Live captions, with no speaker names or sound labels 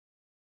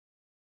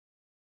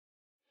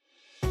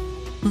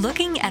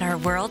Looking at our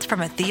world from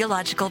a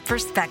theological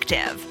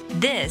perspective.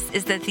 This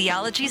is the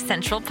Theology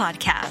Central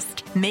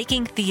Podcast,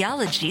 making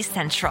theology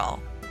central.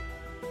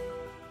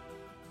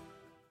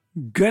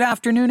 Good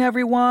afternoon,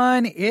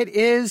 everyone. It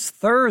is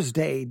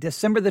Thursday,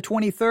 December the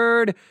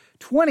 23rd,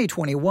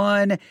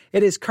 2021.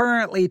 It is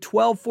currently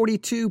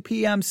 12:42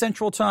 p.m.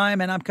 Central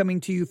Time, and I'm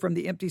coming to you from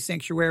the empty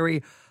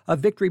sanctuary of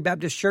Victory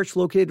Baptist Church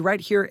located right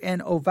here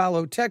in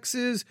Ovalo,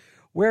 Texas,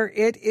 where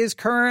it is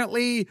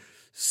currently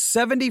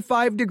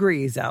 75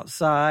 degrees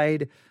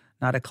outside,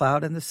 not a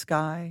cloud in the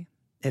sky.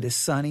 It is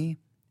sunny.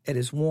 It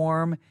is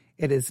warm.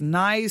 It is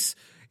nice.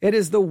 It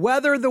is the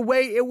weather the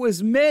way it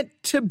was meant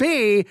to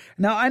be.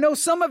 Now, I know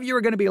some of you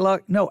are going to be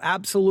like, no,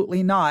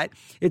 absolutely not.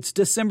 It's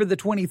December the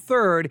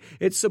 23rd.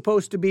 It's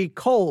supposed to be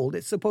cold.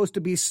 It's supposed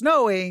to be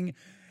snowing.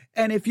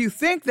 And if you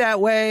think that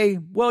way,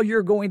 well,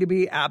 you're going to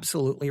be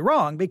absolutely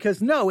wrong,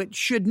 because no, it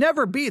should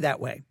never be that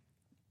way.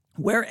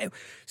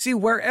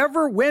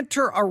 Wherever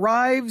winter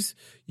arrives,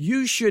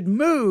 you should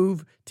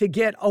move to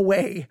get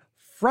away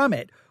from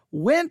it.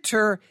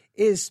 Winter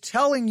is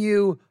telling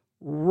you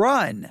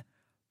run.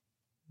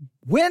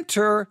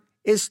 Winter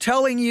is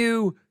telling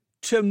you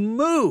to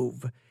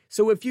move.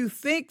 So if you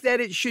think that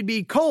it should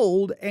be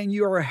cold and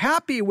you're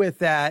happy with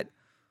that,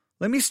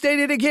 let me state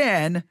it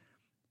again.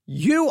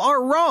 You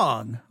are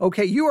wrong.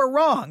 Okay, you are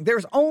wrong.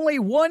 There's only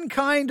one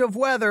kind of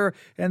weather,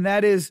 and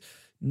that is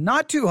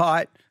not too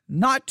hot,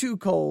 not too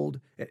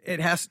cold. It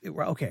has,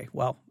 okay,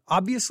 well,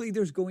 obviously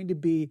there's going to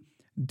be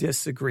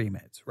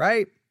disagreements,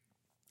 right?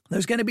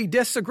 There's going to be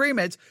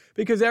disagreements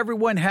because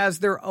everyone has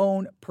their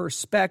own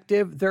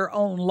perspective, their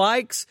own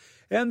likes,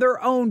 and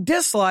their own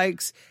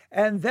dislikes,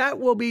 and that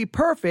will be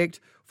perfect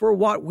for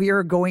what we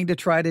are going to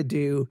try to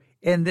do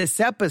in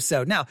this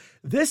episode. Now,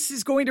 this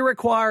is going to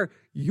require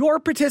your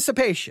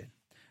participation.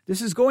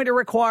 This is going to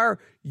require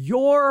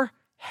your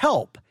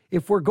help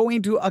if we're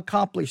going to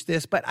accomplish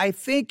this, but I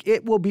think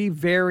it will be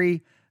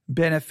very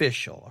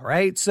beneficial, all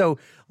right? So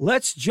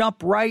let's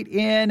jump right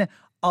in.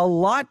 A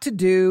lot to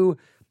do.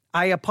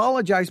 I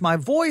apologize. My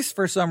voice,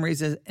 for some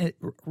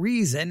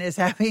reason is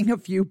having a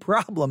few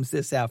problems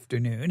this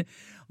afternoon,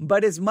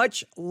 but as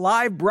much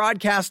live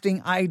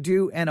broadcasting I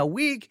do in a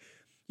week,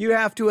 you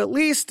have to at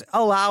least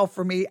allow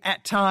for me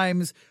at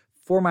times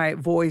for my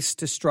voice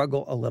to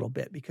struggle a little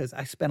bit, because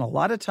I spend a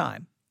lot of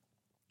time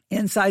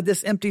inside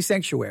this empty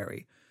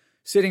sanctuary,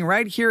 sitting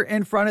right here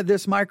in front of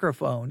this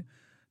microphone,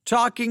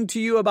 talking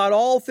to you about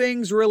all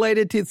things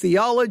related to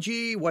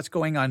theology, what's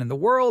going on in the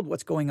world,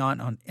 what's going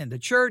on in the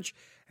church,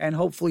 and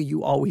hopefully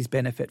you always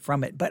benefit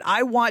from it. But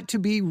I want to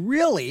be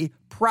really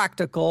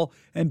practical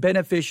and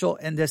beneficial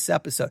in this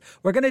episode.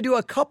 We're going to do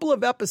a couple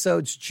of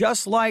episodes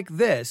just like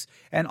this,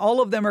 and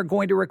all of them are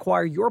going to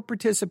require your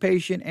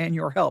participation and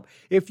your help.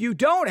 If you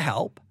don't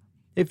help,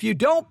 if you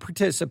don't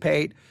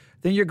participate,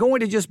 then you're going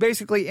to just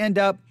basically end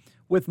up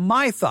with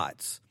my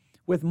thoughts,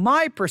 with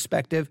my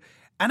perspective.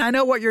 And I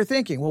know what you're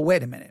thinking. Well,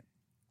 wait a minute.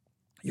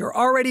 You're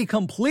already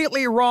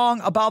completely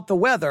wrong about the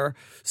weather,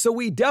 so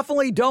we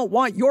definitely don't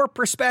want your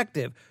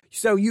perspective.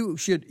 So you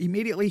should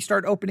immediately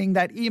start opening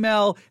that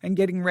email and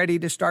getting ready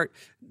to start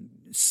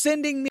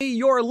sending me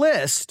your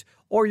list,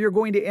 or you're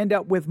going to end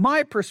up with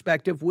my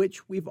perspective,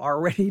 which we've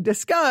already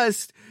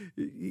discussed.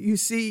 You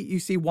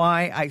see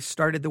why I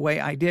started the way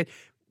I did.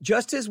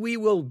 Just as we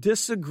will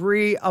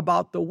disagree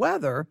about the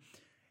weather,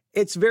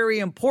 it's very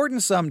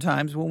important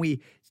sometimes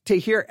to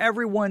hear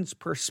everyone's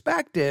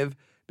perspective,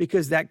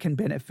 because that can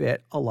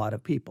benefit a lot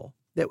of people.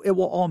 It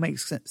will all make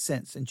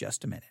sense in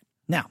just a minute.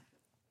 Now,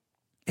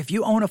 if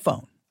you own a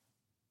phone,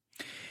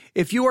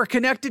 if you are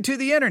connected to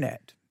the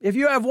internet, if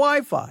you have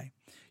Wi-Fi,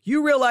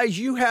 you realize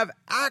you have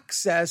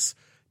access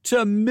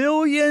to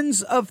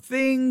millions of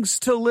things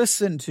to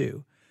listen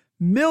to,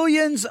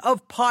 millions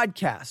of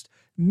podcasts,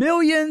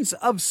 millions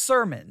of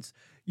sermons.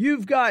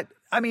 You've got,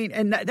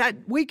 and that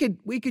we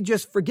could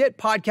just forget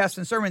podcasts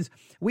and sermons.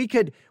 We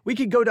could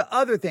go to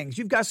other things.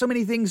 You've got so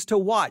many things to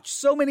watch,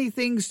 so many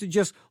things to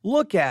just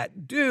look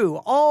at, do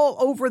all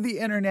over the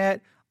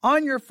internet,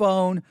 on your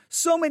phone,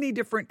 so many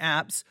different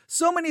apps,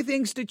 so many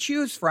things to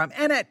choose from.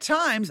 And at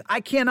times,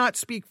 I cannot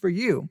speak for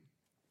you,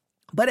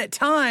 but at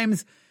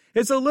times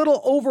it's a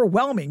little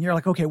overwhelming. You're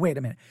like, okay, wait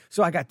a minute.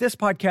 So I got this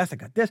podcast,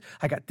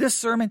 I got this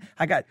sermon,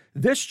 I got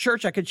this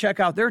church I could check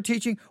out their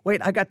teaching.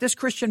 Wait, I got this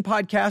Christian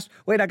podcast.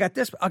 Wait, I got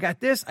this.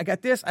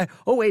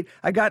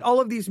 I got all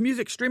of these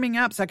music streaming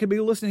apps. I could be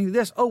listening to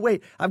this. Oh,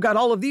 wait, I've got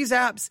all of these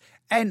apps.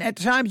 And at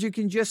times you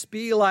can just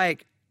be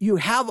like, you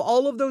have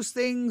all of those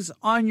things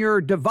on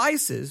your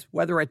devices,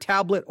 whether a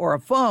tablet or a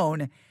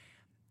phone.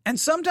 And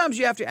sometimes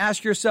you have to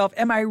ask yourself,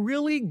 am I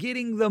really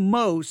getting the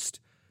most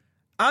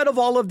out of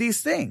all of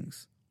these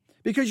things?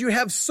 Because you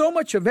have so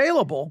much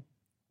available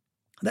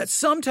that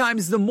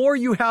sometimes the more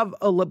you have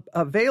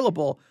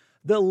available,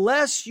 the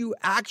less you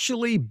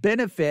actually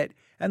benefit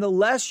and the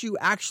less you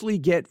actually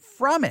get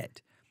from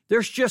it.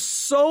 There's just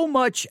so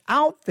much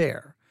out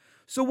there.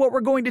 So what we're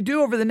going to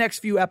do over the next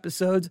few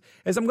episodes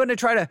is we're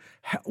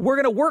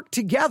going to work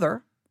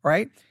together,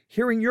 right?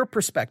 Hearing your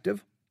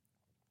perspective,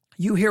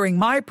 you hearing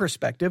my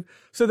perspective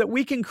so that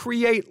we can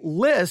create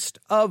list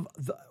of,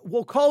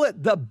 we'll call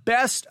it the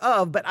best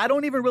of, but I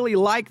don't even really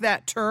like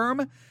that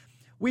term.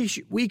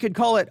 We could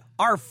call it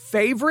our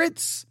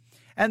favorites.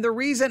 And the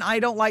reason I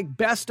don't like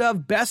best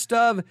of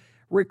to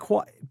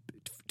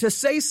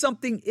say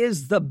something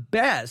is the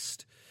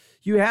best,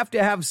 you have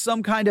to have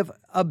some kind of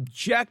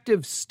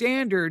objective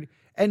standard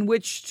in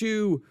which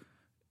to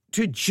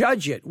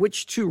judge it,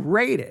 which to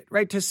rate it,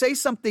 right? To say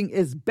something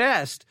is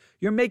best,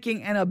 you're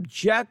making an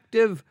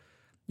objective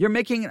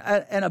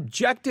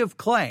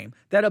claim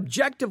that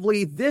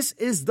objectively this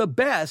is the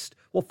best.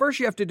 Well, first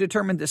you have to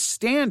determine the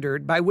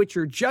standard by which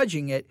you're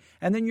judging it,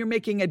 and then you're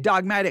making a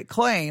dogmatic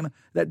claim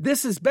that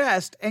this is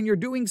best, and you're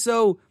doing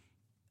so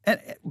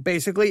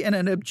basically in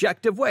an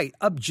objective way.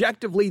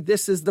 Objectively,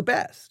 this is the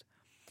best.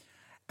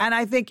 And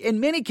I think in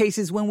many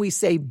cases when we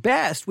say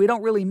best, we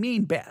don't really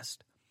mean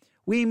best.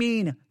 We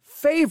mean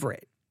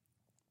favorite.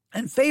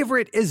 And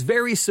favorite is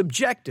very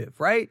subjective,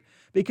 right?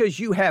 Because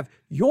you have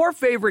your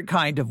favorite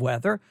kind of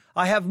weather,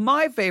 I have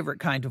my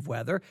favorite kind of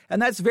weather,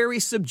 and that's very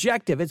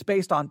subjective. It's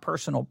based on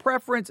personal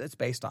preference, it's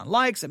based on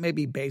likes, it may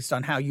be based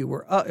on how you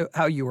were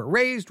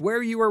raised,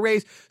 where you were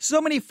raised.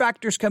 So many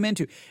factors come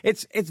into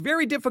it. It's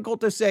very difficult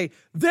to say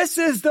this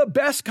is the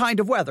best kind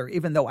of weather,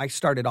 even though I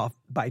started off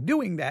by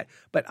doing that,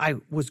 but I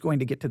was going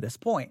to get to this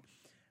point.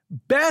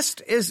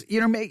 Best is,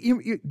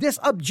 this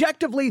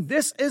objectively,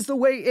 this is the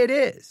way it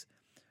is.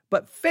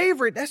 But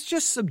favorite, that's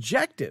just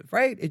subjective,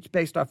 right? It's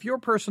based off your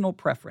personal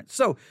preference.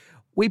 So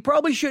we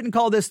probably shouldn't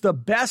call this the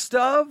best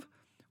of.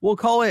 We'll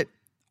call it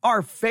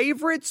our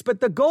favorites. But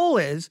the goal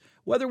is,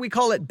 whether we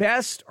call it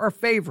best or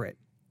favorite,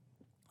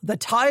 the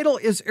title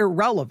is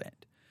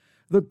irrelevant.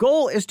 The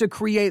goal is to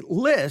create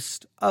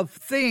lists of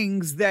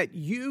things that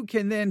you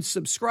can then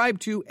subscribe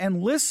to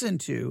and listen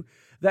to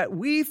that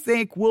we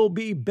think will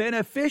be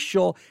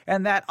beneficial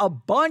and that a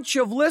bunch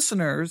of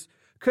listeners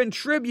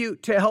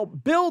contribute to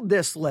help build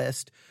this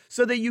list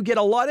so that you get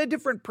a lot of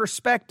different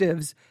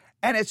perspectives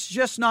and it's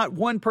just not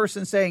one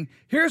person saying,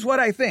 here's what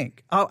I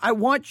think. I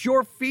want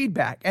your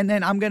feedback. And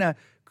then I'm going to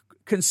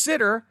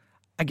consider,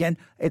 again,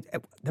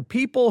 the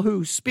people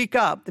who speak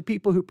up, the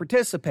people who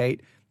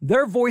participate,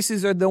 their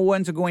voices are the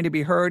ones who are going to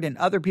be heard, and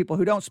other people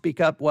who don't speak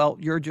up, well,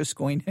 you're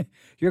going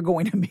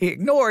to be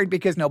ignored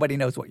because nobody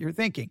knows what you're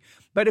thinking.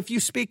 But if you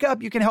speak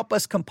up, you can help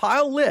us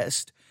compile a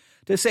list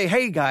to say,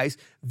 hey, guys,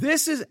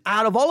 this is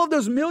out of all of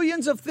those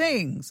millions of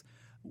things,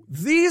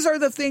 these are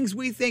the things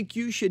we think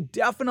you should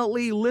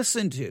definitely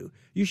listen to.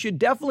 You should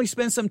definitely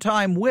spend some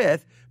time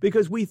with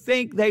because we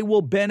think they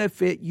will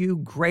benefit you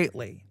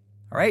greatly.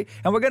 All right.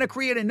 And we're going to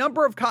create a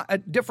number of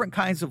different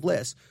kinds of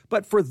lists.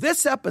 But for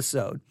this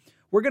episode,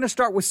 we're going to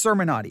start with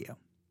sermon audio.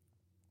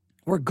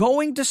 We're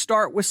going to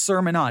start with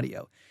sermon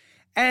audio.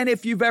 And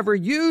if you've ever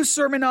used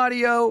sermon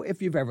audio,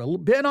 if you've ever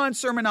been on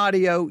sermon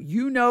audio,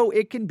 you know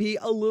it can be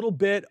a little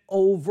bit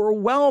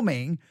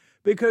overwhelming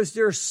because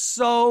there's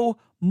so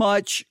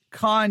much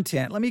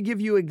content. Let me give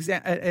you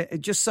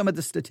just some of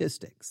the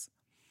statistics.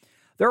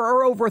 There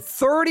are over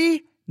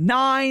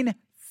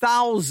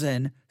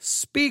 39,000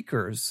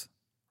 speakers,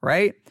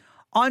 right,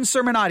 on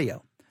sermon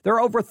audio. There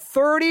are over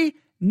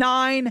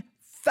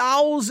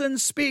 39,000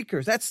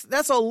 speakers.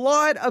 That's a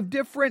lot of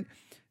different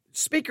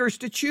speakers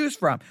to choose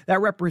from.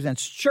 That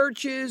represents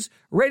churches,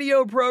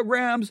 radio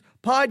programs,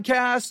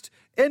 podcasts,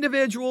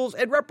 individuals.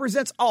 It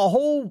represents a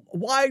whole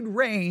wide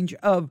range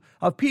of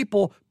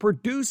people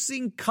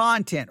producing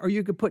content, or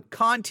you could put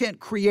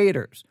content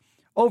creators.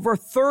 Over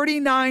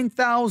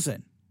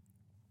 39,000.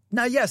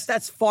 Now, yes,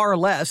 that's far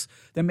less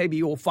than maybe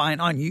you will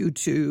find on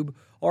YouTube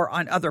or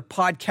on other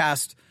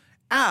podcast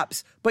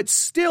apps, but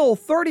still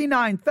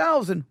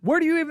 39,000. Where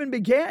do you even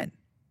begin?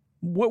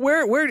 What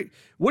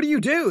do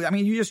you do? I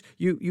mean,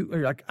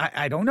 you're like,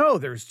 I don't know.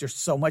 There's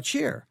just so much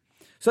here.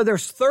 So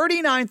there's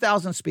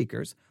 39,000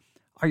 speakers.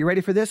 Are you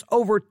ready for this?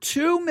 Over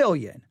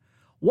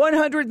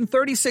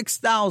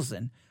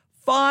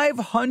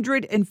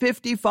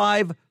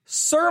 2,136,555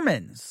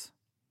 sermons.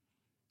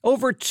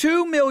 Over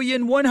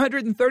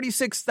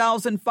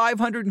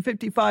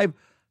 2,136,555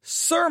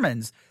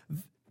 sermons.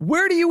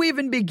 Where do you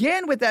even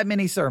begin with that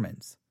many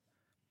sermons?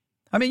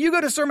 I mean, you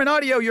go to sermon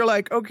audio, you're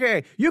like,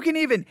 okay, you can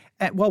even,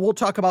 well, we'll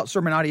talk about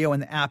sermon audio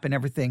and the app and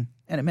everything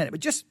in a minute,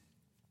 but just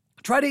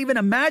try to even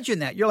imagine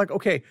that. You're like,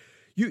 okay,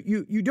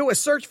 you do a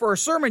search for a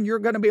sermon, you're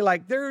going to be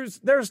like,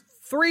 there's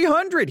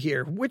 300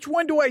 here. Which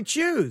one do I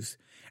choose?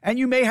 And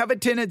you may have a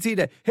tendency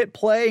to hit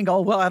play and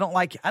go, well, I don't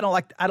like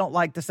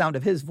the sound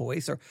of his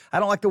voice, or I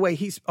don't like the way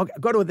he's, okay,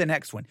 go to the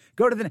next one,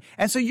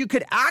 and so you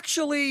could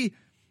actually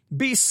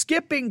be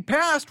skipping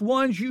past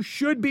ones you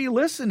should be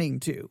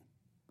listening to.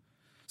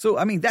 So,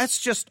 I mean, that's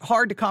just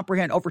hard to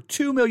comprehend. Over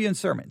 2 million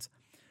sermons.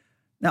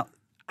 Now,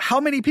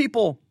 how many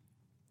people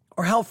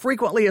or how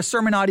frequently is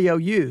sermon audio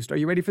used? Are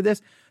you ready for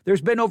this?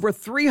 There's been over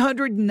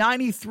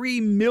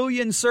 393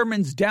 million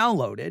sermons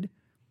downloaded.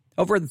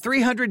 Over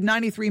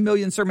 393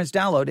 million sermons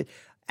downloaded.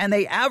 And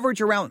they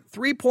average around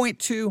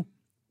 3.2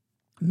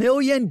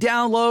 million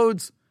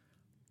downloads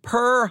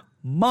per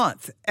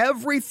month.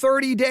 Every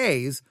 30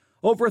 days,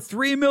 over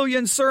 3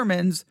 million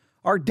sermons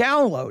are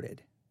downloaded.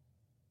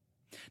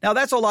 Now,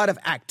 that's a lot of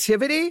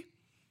activity.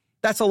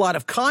 That's a lot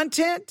of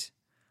content.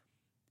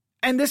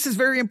 And this is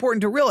very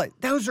important to realize.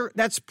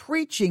 That's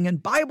preaching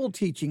and Bible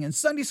teaching and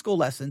Sunday school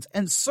lessons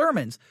and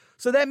sermons.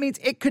 So that means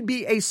it could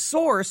be a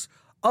source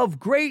of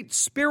great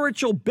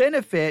spiritual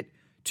benefit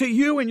to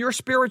you and your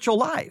spiritual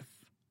life.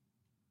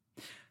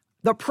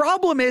 The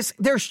problem is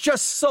there's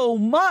just so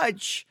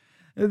much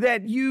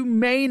that you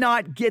may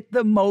not get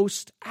the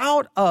most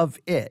out of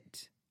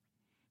it.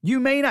 You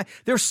may not.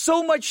 There's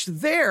so much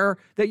there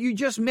that you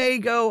just may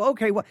go,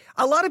 okay, well,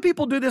 a lot of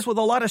people do this with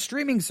a lot of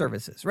streaming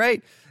services,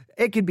 right?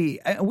 It could be,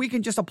 we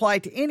can just apply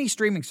it to any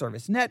streaming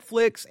service,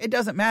 Netflix, it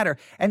doesn't matter.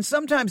 And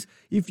sometimes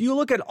if you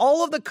look at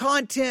all of the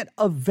content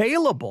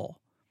available,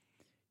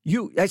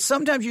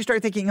 sometimes you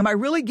start thinking, am I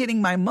really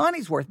getting my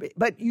money's worth?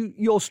 But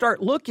you'll start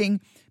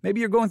looking, maybe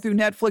you're going through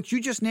Netflix,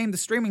 you just name the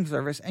streaming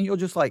service and you'll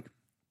just like,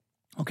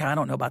 okay, I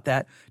don't know about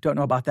that. Don't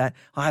know about that.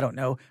 I don't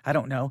know.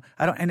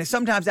 And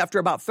sometimes after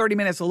about 30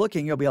 minutes of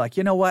looking, you'll be like,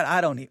 you know what?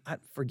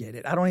 Forget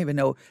it. I don't even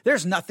know.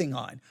 There's nothing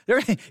on.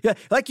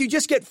 Like you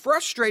just get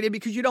frustrated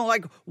because you don't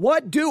like,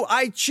 what do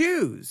I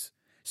choose?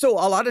 So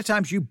a lot of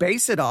times you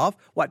base it off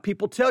what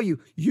people tell you.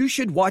 You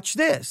should watch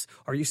this,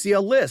 or you see a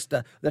list,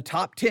 the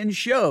top 10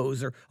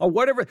 shows or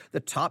whatever,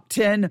 the top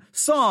 10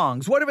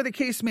 songs, whatever the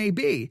case may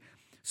be.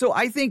 So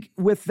I think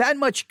with that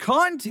much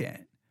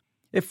content,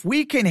 if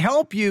we can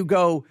help you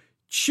go,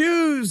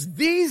 choose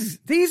these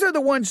are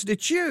the ones to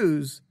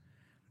choose,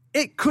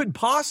 it could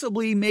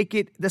possibly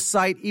make the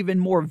site even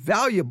more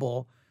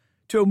valuable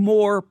to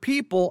more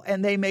people,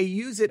 and they may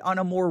use it on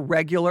a more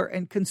regular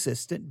and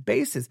consistent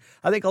basis.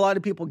 I think a lot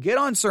of people get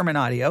on Sermon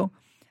Audio,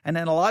 and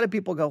then a lot of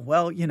people go,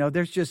 well,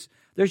 there's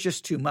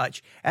just too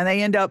much, and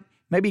they end up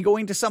maybe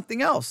going to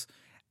something else.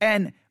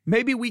 And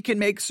maybe we can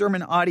make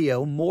Sermon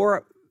Audio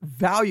more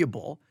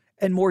valuable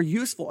and more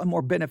useful and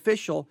more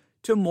beneficial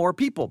to more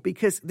people,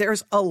 because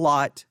there's a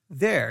lot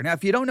there. Now,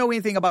 if you don't know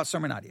anything about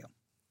Sermon Audio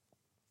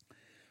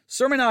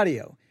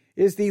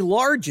is the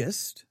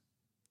largest,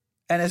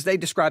 and as they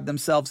describe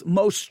themselves,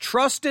 most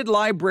trusted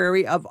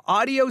library of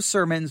audio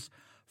sermons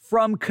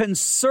from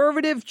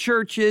conservative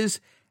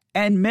churches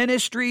and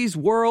ministries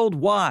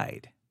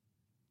worldwide.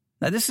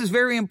 Now, this is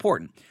very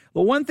important.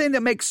 The one thing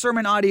that makes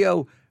Sermon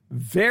Audio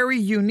very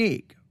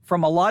unique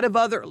from a lot of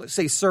other, let's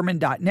say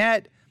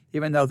Sermon.net,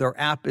 even though their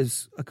app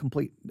is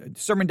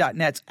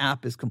Sermon.net's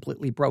app is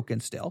completely broken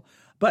still.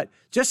 But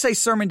just say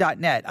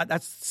Sermon.net.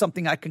 That's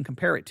something I can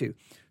compare it to.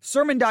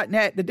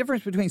 Sermon.net, the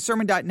difference between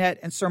Sermon.net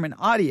and Sermon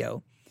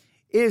Audio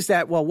is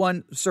that, well,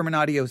 one, Sermon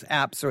Audio's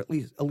apps are at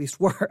least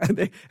work.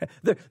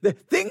 the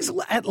things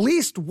at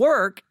least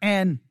work,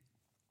 and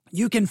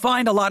you can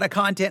find a lot of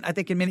content, I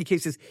think in many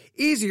cases,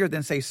 easier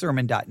than, say,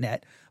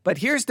 Sermon.net. But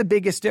here's the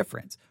biggest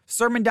difference.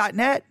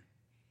 Sermon.net,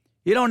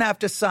 you don't have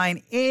to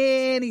sign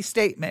any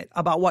statement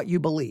about what you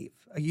believe.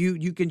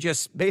 You can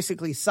just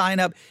basically sign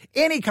up.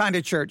 Any kind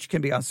of church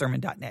can be on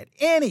Sermon.net.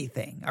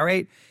 Anything, all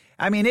right?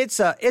 I mean, it's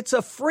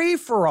a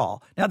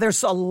free-for-all. Now,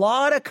 there's a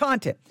lot of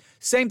content.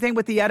 Same thing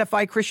with the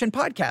Edify Christian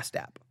Podcast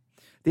app.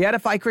 The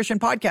Edify Christian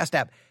Podcast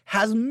app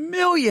has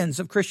millions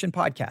of Christian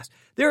podcasts.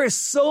 There is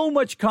so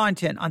much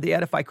content on the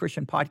Edify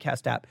Christian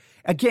Podcast app.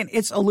 Again,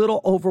 it's a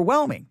little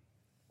overwhelming.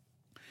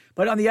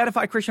 But on the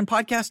Edify Christian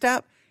Podcast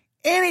app,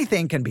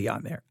 anything can be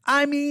on there.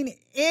 I mean,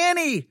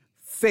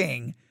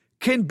 anything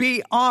can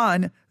be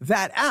on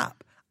that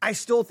app. I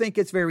still think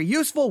it's very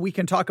useful. We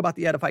can talk about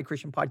the Edify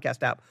Christian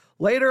Podcast app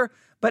later,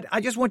 but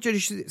I just want you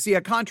to see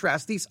a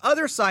contrast. These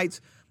other sites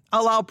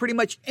allow pretty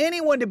much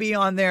anyone to be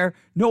on there,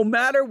 no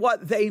matter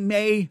what they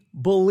may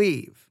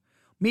believe.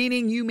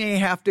 Meaning you may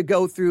have to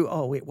go through,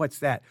 oh, wait, what's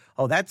that?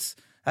 Oh, that's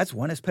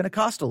Oneness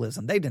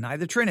Pentecostalism. They deny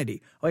the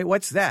Trinity. Oh, wait,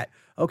 what's that?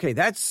 Okay,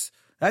 that's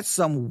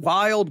some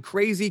wild,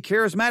 crazy,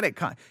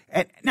 charismatic.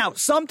 And now,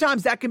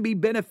 sometimes that can be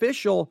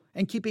beneficial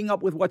in keeping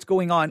up with what's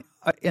going on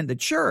in the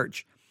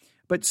church,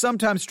 but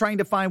sometimes trying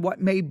to find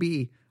what may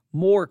be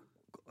more,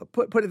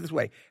 put it this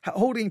way,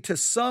 holding to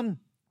some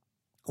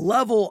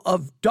level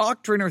of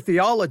doctrine or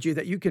theology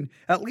that you can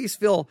at least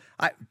feel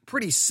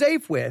pretty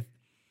safe with.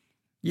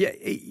 Yeah,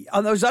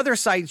 on those other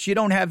sites, you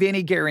don't have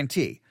any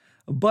guarantee.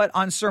 But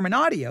on Sermon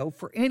Audio,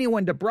 for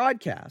anyone to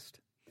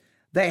broadcast,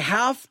 they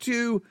have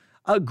to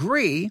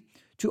agree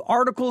to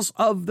articles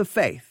of the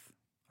faith.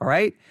 All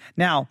right.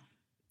 Now,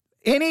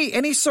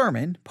 any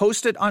sermon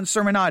posted on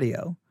Sermon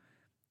Audio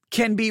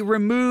can be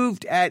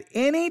removed at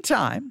any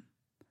time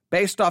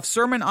based off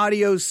Sermon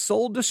Audio's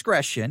sole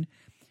discretion,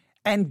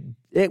 and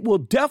it will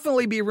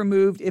definitely be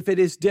removed if it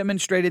is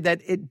demonstrated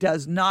that it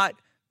does not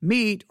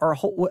meet or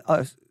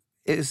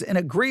is in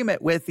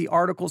agreement with the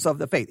articles of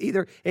the faith.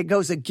 Either it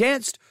goes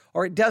against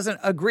or it doesn't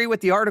agree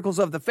with the articles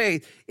of the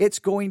faith, it's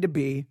going to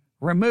be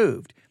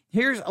removed.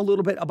 Here's a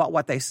little bit about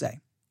what they say.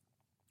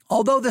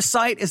 Although the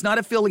site is not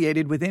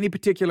affiliated with any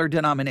particular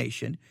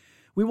denomination,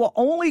 we will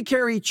only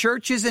carry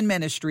churches and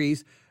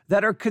ministries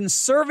that are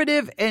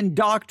conservative in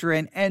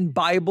doctrine and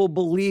Bible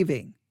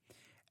believing.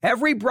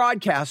 Every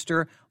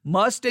broadcaster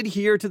must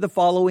adhere to the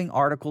following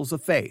articles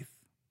of faith.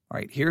 All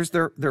right, here's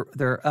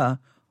their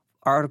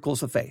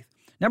articles of faith.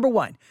 Number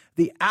one,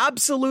 the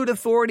absolute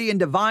authority and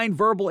divine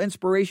verbal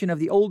inspiration of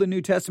the Old and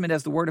New Testament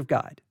as the Word of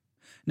God.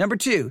 Number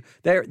two,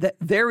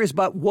 there is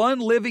but one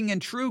living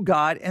and true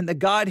God and the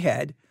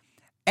Godhead.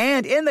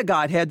 And in the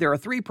Godhead, there are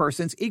three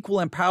persons equal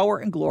in power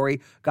and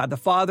glory, God the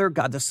Father,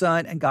 God the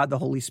Son, and God the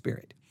Holy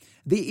Spirit.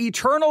 The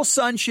eternal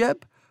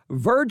sonship,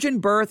 virgin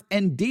birth,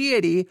 and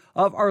deity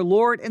of our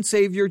Lord and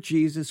Savior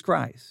Jesus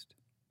Christ.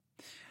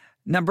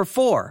 Number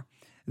four,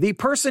 the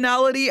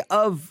personality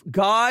of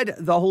God,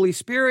 the Holy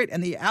Spirit,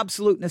 and the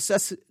absolute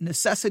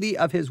necessity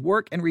of his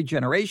work and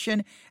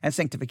regeneration and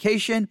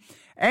sanctification,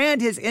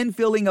 and his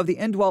infilling of the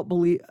indwelt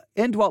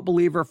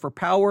believer for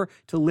power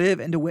to live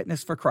and to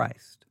witness for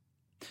Christ.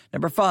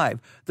 Number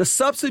five, the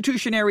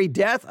substitutionary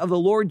death of the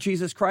Lord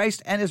Jesus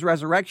Christ and his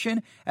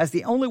resurrection as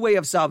the only way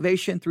of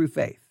salvation through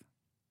faith.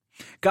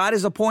 God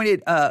has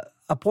appointed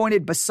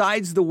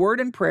besides the word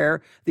and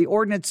prayer, the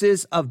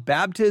ordinances of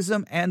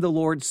baptism and the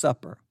Lord's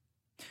Supper.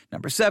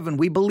 Number seven,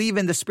 we believe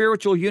in the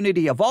spiritual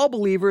unity of all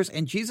believers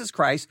in Jesus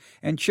Christ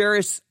and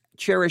cherish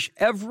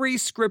every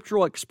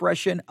scriptural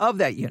expression of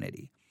that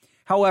unity.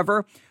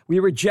 However, we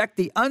reject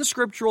the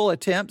unscriptural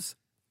attempts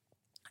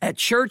at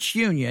church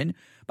union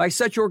by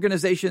such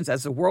organizations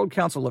as the World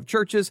Council of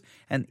Churches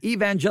and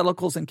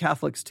evangelicals and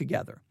Catholics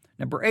together.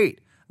 Number eight,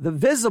 the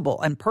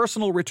visible and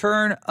personal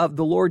return of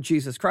the Lord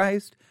Jesus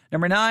Christ.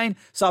 Number nine,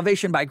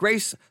 salvation by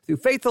grace through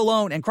faith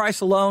alone and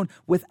Christ alone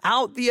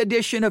without the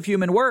addition of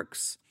human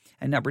works.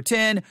 And number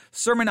 10,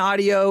 sermon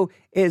audio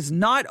is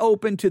not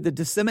open to the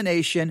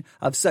dissemination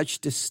of such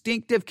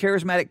distinctive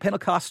charismatic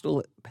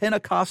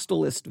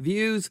Pentecostalist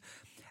views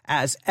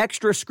as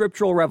extra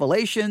scriptural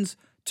revelations,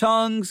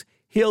 tongues,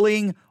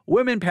 healing,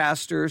 women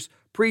pastors,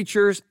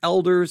 preachers,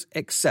 elders,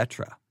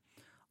 etc.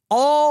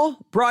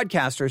 All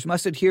broadcasters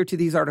must adhere to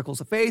these articles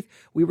of faith.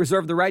 We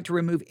reserve the right to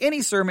remove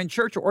any sermon,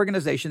 church, or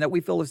organization that we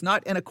feel is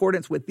not in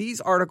accordance with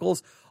these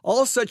articles.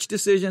 All such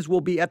decisions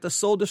will be at the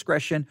sole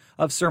discretion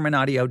of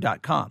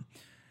sermonaudio.com.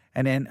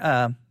 And then,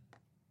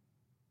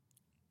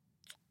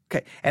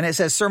 and it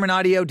says Sermon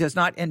Audio does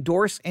not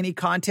endorse any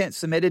content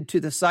submitted to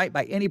the site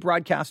by any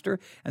broadcaster,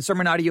 and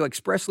Sermon Audio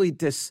expressly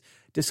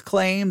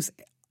disclaims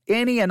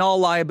any and all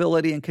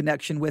liability in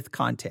connection with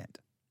content.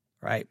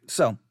 Right?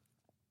 So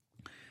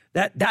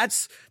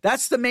that's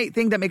the main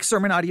thing that makes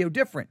Sermon Audio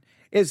different,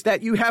 is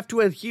that you have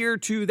to adhere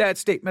to that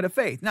statement of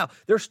faith. Now,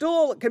 there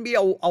still can be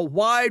a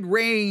wide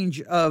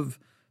range of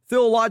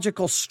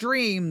theological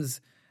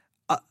streams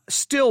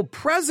still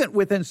present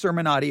within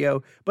Sermon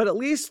Audio, but at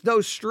least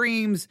those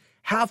streams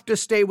have to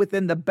stay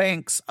within the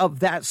banks of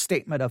that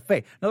statement of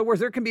faith. In other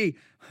words, there can be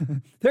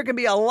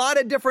a lot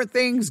of different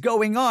things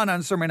going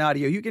on Sermon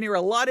Audio. You can hear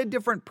a lot of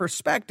different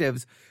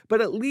perspectives,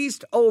 but at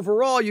least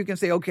overall you can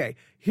say, okay,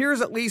 here's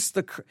at least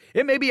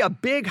it may be a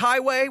big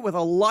highway with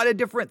a lot of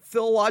different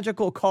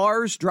theological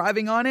cars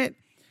driving on it,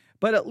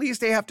 but at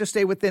least they have to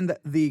stay within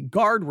the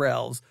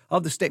guardrails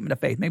of the statement of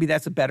faith. Maybe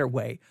that's a better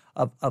way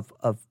of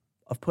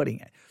putting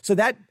it. So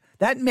that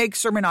makes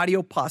Sermon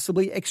Audio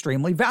possibly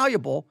extremely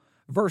valuable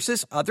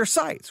versus other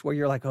sites where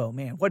you're like, oh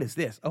man, what is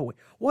this? Oh, wait,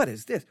 what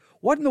is this?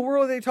 What in the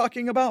world are they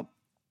talking about?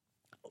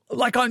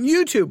 Like on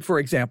YouTube, for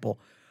example.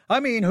 I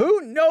mean,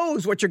 who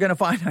knows what you're going to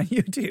find on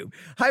YouTube?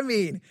 I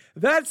mean,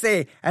 that's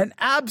an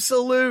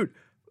absolute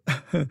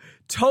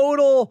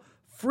total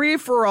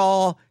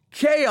free-for-all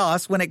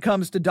chaos when it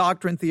comes to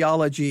doctrine,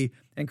 theology,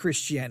 and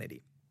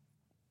Christianity.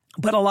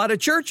 But a lot of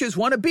churches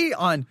want to be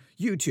on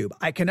YouTube.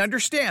 I can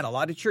understand. A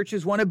lot of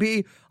churches want to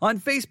be on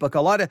Facebook.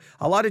 A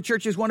lot of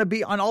churches want to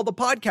be on all the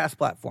podcast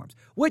platforms,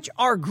 which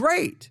are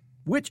great.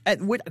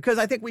 Because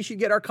I think we should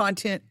get our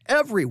content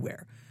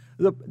everywhere.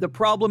 The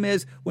problem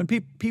is when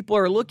people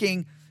are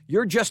looking,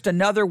 you're just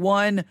another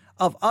one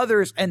of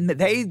others, and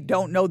they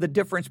don't know the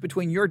difference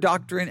between your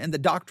doctrine and the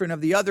doctrine of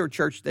the other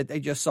church that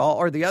they just saw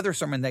or the other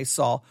sermon they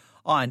saw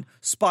on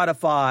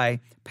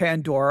Spotify,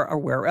 Pandora, or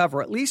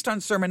wherever. At least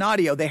on Sermon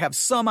Audio, they have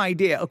some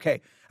idea.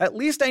 Okay, at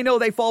least I know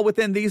they fall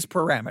within these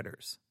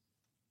parameters.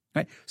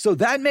 Right? So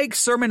that makes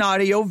Sermon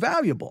Audio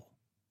valuable.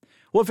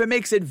 Well, if it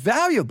makes it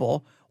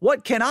valuable,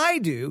 what can I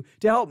do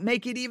to help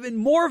make it even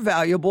more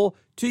valuable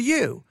to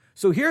you?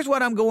 So here's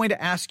what I'm going to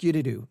ask you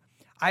to do.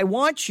 I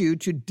want you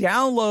to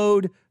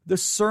download the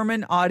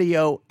Sermon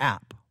Audio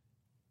app.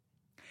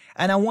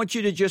 And I want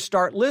you to just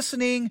start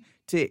listening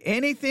to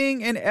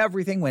anything and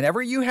everything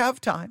whenever you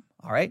have time.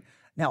 All right.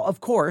 Now,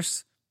 of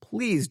course,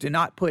 please do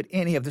not put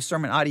any of the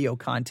Sermon Audio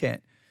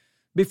content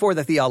before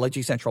the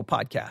Theology Central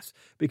podcast,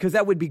 because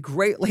that would be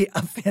greatly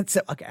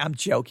offensive. Okay, I'm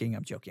joking.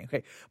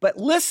 Okay. But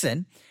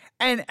listen.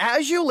 And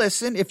as you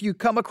listen, if you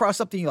come across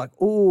something you're like,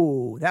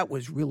 oh, that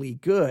was really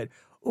good.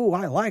 Oh,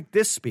 I like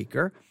this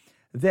speaker.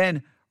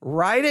 Then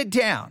write it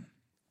down.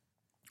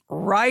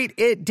 Write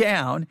it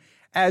down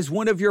as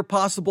one of your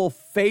possible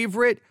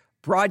favorite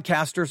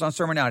broadcasters on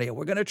Sermon Audio.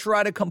 We're going to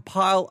try to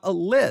compile a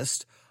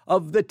list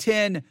of the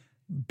 10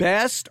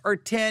 best or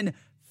 10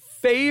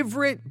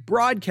 favorite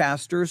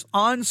broadcasters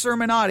on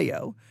Sermon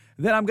Audio.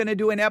 Then I'm going to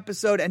do an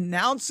episode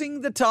announcing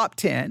the top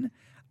 10.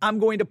 I'm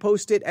going to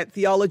post it at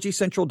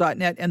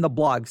theologycentral.net in the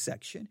blog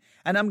section.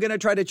 And I'm going to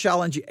try to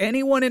challenge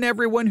anyone and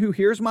everyone who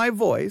hears my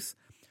voice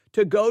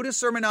to go to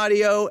Sermon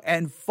Audio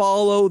and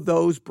follow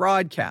those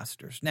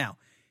broadcasters. Now,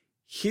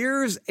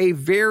 here's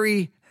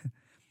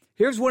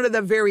one of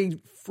the very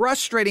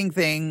frustrating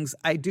things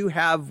I do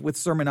have with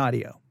Sermon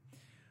Audio.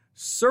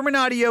 Sermon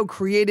Audio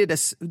created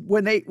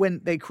when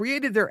they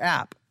created their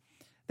app,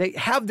 they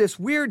have this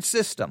weird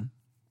system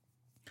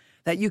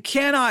that you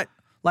cannot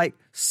like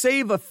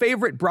save a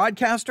favorite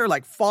broadcaster,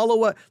 like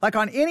follow like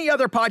on any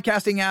other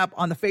podcasting app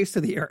on the face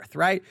of the earth,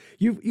 right?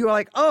 You're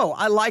like, oh,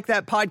 I like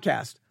that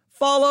podcast.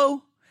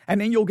 Follow, and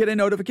then you'll get a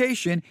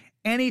notification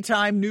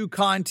anytime new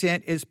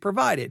content is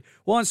provided.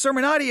 Well, on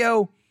Sermon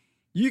Audio,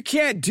 you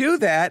can't do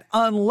that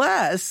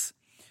unless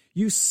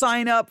you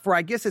sign up for,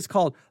 I guess it's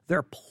called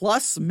their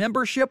Plus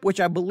membership, which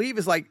I believe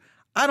is like,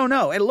 I don't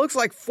know. It looks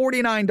like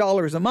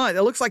 $49 a month.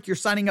 It looks like you're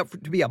signing up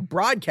to be a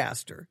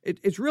broadcaster.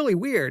 It's really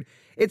weird.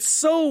 It's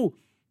so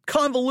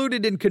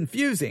convoluted and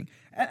confusing.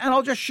 And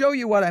I'll just show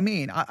you what I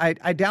mean. I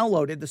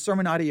downloaded the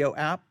Sermon Audio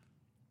app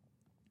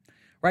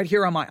right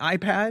here on my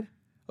iPad.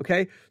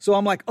 Okay. So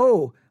I'm like,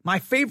 oh, my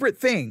favorite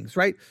things,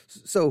 right?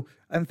 So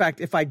in fact,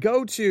 let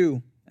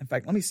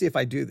me see if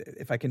I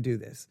can do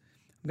this.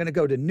 I'm going to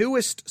go to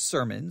newest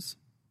sermons.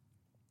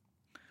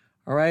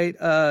 All right.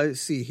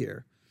 Let's see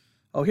here.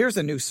 Oh, here's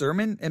a new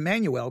sermon.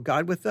 Emmanuel,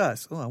 God with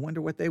us. Oh, I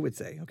wonder what they would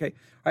say. Okay.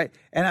 All right.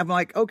 And I'm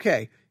like,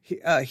 okay,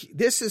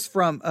 this is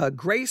from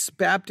Grace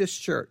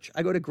Baptist Church.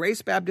 I go to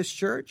Grace Baptist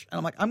Church and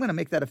I'm like, I'm going to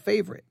make that a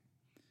favorite,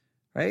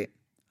 right?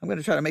 I'm going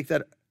to try to make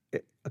that.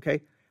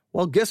 Okay.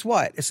 Well, guess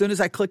what? As soon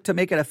as I click to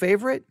make it a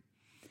favorite,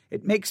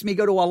 it makes me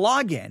go to a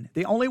login.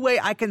 The only way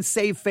I can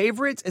save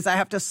favorites is I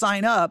have to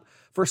sign up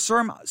for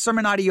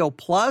Sermon Audio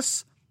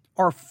Plus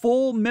or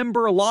full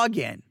member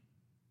login.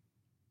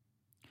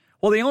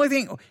 Well, the only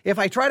thing, if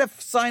I try to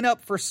sign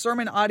up for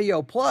Sermon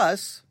Audio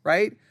Plus,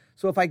 right?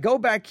 So if I go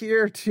back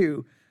here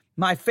to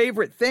my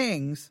favorite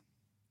things,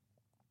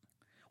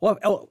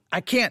 well,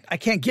 I can't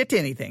get to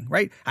anything,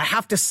 right? I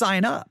have to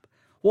sign up.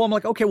 Well, I'm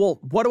like, okay, well,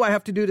 what do I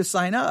have to do to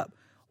sign up?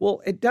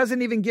 Well, it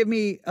doesn't even give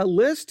me a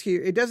list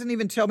here. It doesn't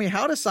even tell me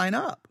how to sign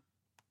up.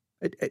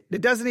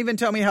 It doesn't even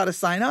tell me how to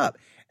sign up.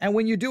 And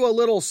when you do a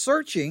little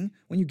searching,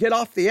 when you get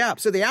off the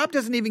app, so the app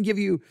doesn't even give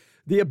you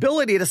the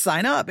ability to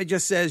sign up. It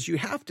just says you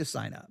have to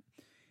sign up.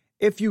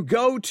 If you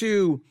go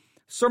to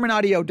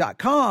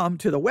sermonaudio.com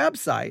to the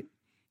website,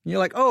 you're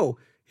like, oh,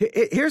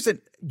 here's a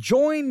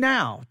join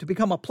now to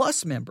become a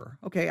Plus member.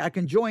 Okay, I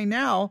can join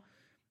now.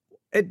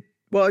 It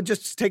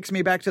just takes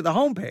me back to the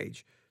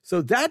homepage.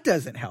 So that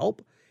doesn't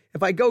help.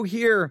 If I go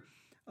here,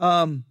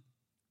 learn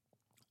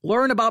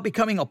about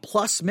becoming a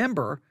Plus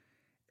member,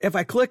 if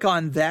I click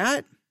on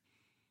that,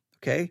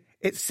 okay,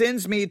 it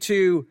sends me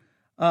to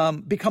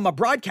become a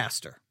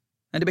broadcaster.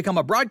 And to become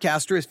a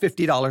broadcaster is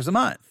 $50 a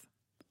month.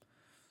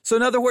 So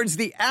in other words,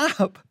 the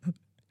app,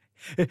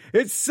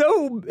 it's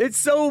so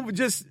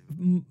just,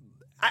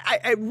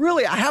 I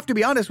have to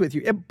be honest with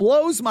you. It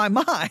blows my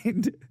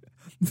mind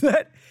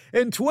that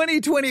in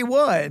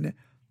 2021,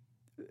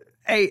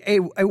 a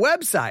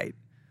website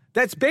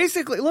that's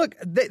basically, look,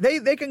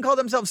 they can call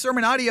themselves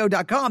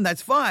sermonaudio.com.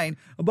 That's fine.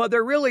 But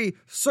they're really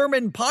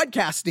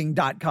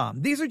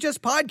sermonpodcasting.com. These are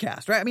just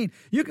podcasts, right? I mean,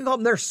 you can call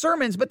them their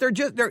sermons, but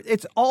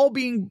it's all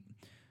being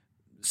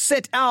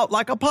sent out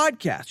like a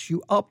podcast.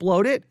 You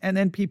upload it and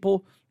then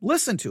people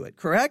listen to it,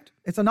 correct?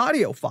 It's an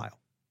audio file.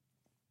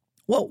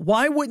 Well,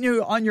 why wouldn't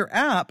you on your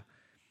app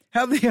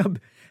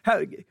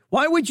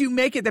why would you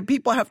make it that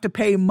people have to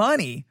pay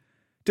money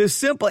to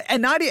simply,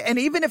 and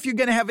even if you're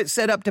going to have it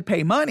set up to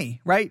pay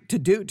money, right?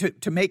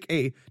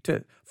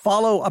 To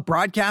follow a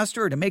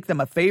broadcaster or to make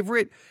them a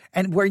favorite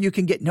and where you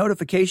can get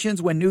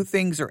notifications when new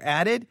things are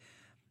added.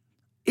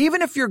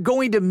 Even if you're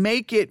going to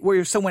make it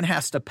where someone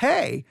has to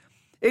pay,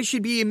 it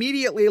should be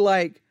immediately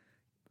like,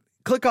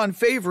 click on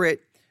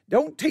favorite.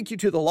 Don't take you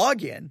to the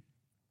login.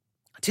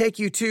 Take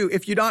you to,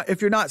 if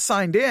you're not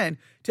signed in,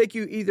 take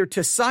you either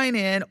to sign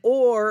in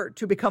or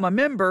to become a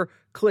member.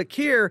 Click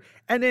here.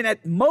 And then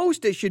at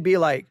most it should be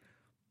like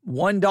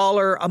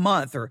 $1 a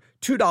month or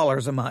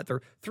 $2 a month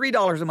or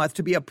 $3 a month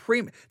to be a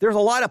premium. There's a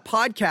lot of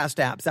podcast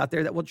apps out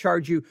there that will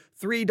charge you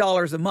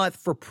 $3 a month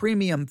for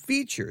premium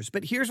features.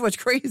 But here's what's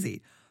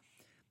crazy.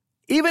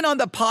 Even on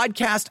the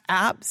podcast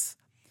apps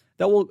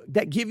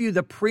that give you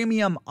the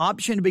premium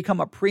option to become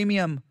a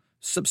premium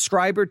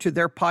subscriber to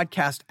their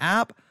podcast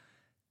app,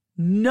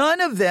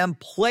 none of them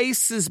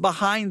places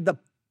behind the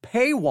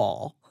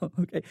paywall.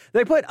 Okay.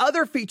 They put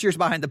other features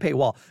behind the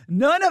paywall.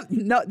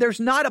 There's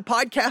not a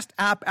podcast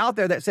app out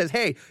there that says,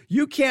 hey,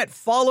 you can't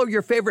follow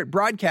your favorite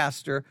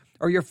broadcaster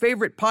or your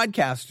favorite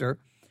podcaster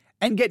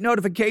and get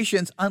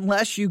notifications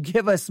unless you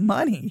give us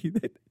money.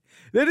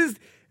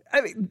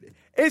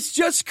 It's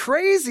just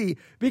crazy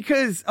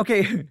because,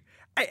 okay,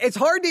 it's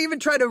hard to even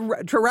try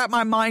to wrap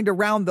my mind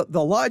around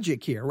the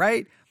logic here,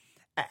 right?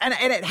 And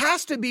it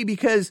has to be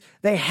because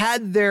they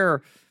had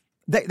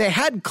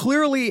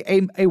clearly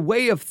a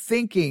way of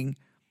thinking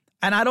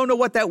And I don't know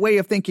what that way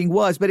of thinking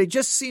was, but it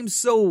just seems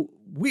so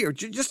weird.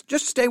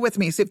 Just stay with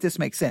me, see if this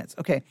makes sense.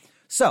 Okay.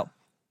 So,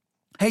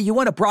 hey, you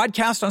want to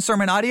broadcast on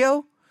Sermon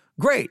Audio?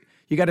 Great.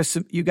 You got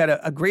to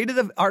agree to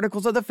the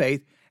Articles of the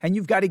Faith, and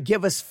you've got to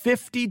give us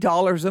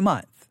 $50 a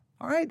month.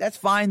 All right. That's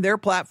fine. Their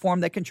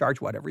platform, they can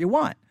charge whatever you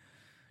want.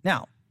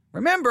 Now,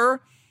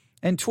 remember,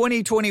 in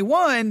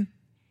 2021,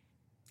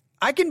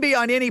 I can be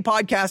on any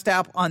podcast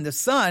app on the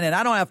Sun, and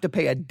I don't have to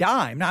pay a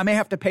dime. Now, I may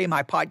have to pay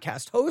my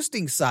podcast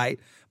hosting site,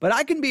 but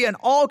I can be on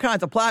all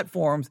kinds of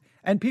platforms,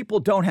 and people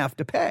don't have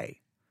to pay.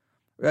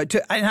 And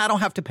I don't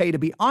have to pay to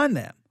be on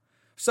them.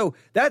 So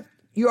that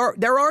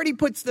there already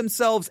puts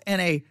themselves in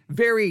a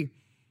very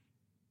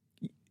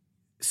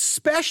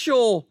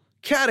special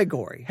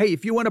category. Hey,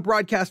 if you want to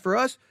broadcast for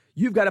us,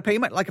 you've got to pay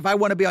money. Like if I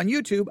want to be on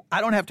YouTube, I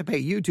don't have to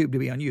pay YouTube to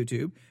be on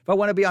YouTube. If I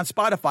want to be on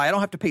Spotify, I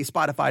don't have to pay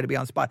Spotify to be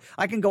on Spotify.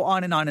 I can go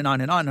on and on and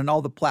on and on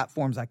all the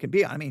platforms I can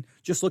be on. I mean,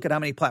 just look at how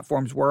many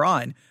platforms we're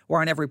on.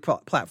 We're on every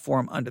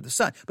platform under the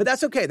sun. But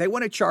that's okay. They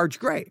want to charge,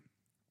 great.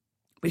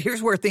 But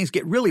here's where things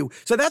get really,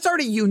 so that's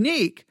already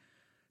unique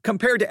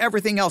compared to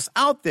everything else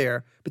out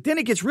there. But then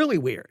it gets really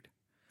weird.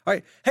 All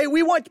right. Hey,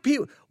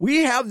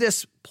 we have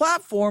this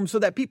platform so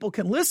that people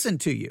can listen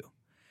to you.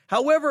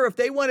 However, if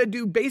they want to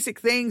do basic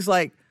things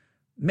like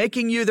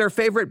making you their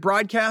favorite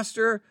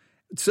broadcaster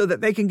so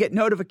that they can get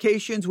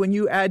notifications when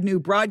you add new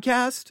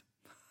broadcast,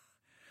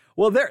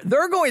 well,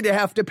 they're going to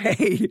have to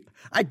pay,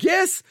 I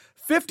guess,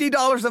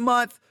 $50 a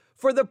month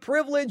for the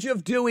privilege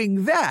of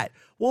doing that.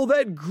 Well,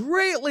 that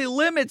greatly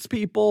limits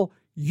people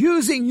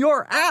using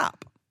your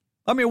app.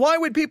 I mean, why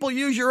would people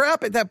use your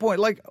app at that point?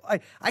 Like,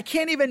 I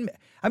can't even,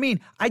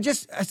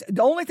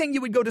 the only thing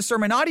you would go to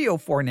Sermon Audio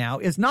for now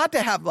is not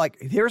to have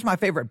like, here's my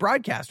favorite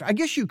broadcaster. I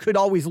guess you could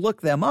always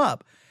look them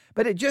up,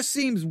 but it just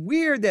seems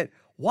weird that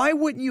why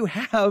wouldn't you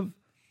have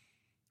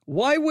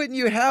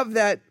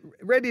that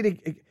ready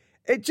to,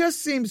 it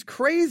just seems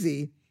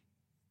crazy.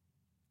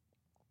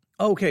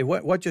 Okay.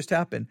 What just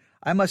happened?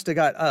 I must have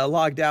got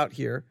logged out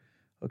here.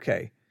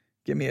 Okay.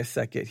 Give me a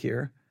second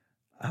here.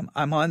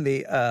 I'm on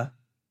the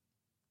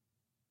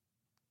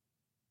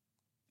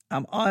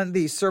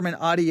Sermon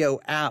Audio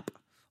app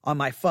on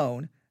my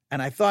phone,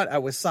 and I thought I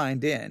was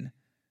signed in,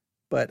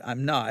 but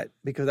I'm not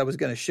because I was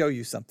going to show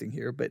you something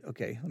here. But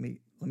okay, let me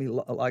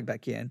log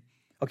back in.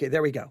 Okay,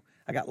 there we go.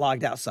 I got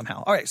logged out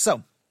somehow. All right,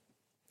 so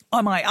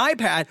on my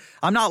iPad,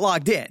 I'm not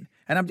logged in,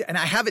 and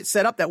I have it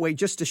set up that way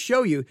just to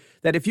show you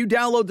that if you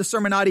download the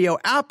Sermon Audio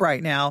app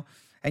right now,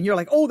 and you're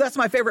like, oh, that's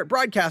my favorite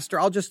broadcaster,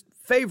 I'll just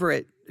favor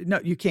it. No,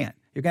 you can't.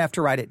 You're going to have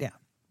to write it down.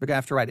 We're going to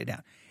have to write it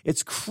down.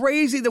 It's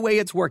crazy the way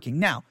it's working.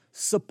 Now,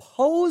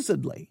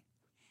 supposedly,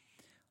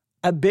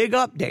 a big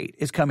update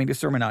is coming to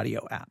Sermon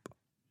Audio app.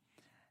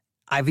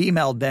 I've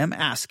emailed them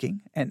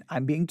asking, and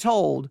I'm being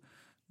told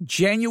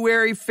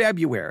January,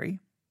 February,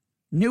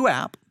 new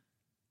app.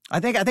 I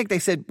think they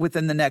said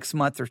within the next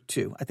month or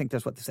two. I think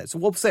that's what they said. So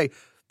we'll say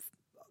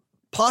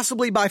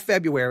possibly by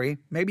February,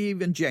 maybe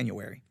even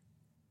January,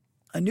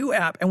 a new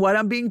app. And what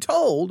I'm being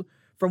told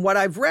from what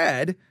I've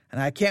read,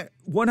 and I can't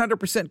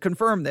 100%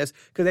 confirm this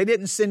because they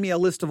didn't send me a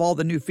list of all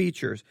the new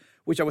features,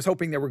 which I was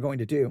hoping they were going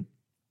to do.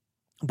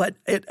 But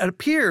it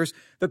appears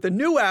that the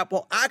new app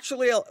will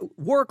actually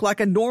work like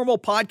a normal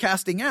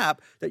podcasting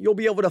app, that you'll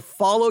be able to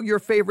follow your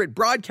favorite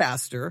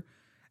broadcaster.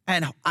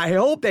 And I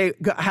hope they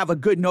have a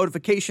good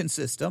notification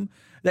system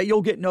that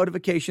you'll get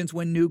notifications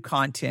when new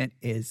content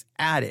is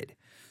added.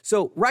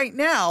 So right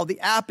now, the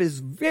app is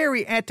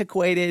very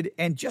antiquated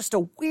and just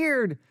a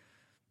weird,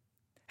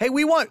 hey,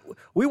 we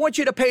want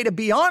you to pay to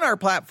be on our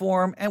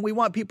platform, and we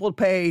want people to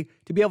pay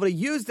to be able to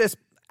use this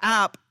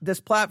app, this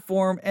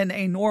platform in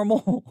a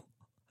normal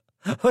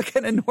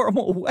in a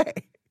normal way.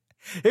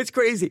 It's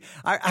crazy.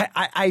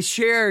 I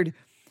shared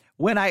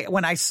when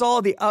I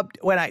saw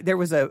there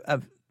was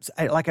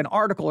like an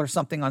article or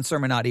something on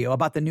Sermon Audio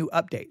about the new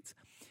updates,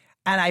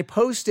 and I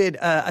posted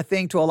a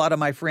thing to a lot of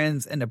my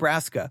friends in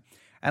Nebraska,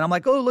 and I'm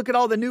like, oh, look at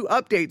all the new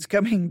updates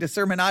coming to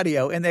Sermon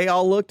Audio, and they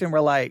all looked and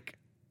were like,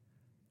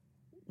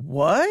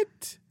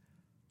 what?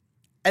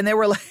 And they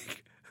were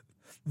like,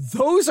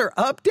 those are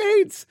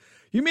updates?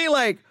 You mean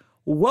like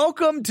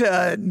welcome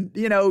to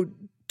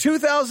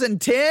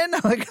 2010?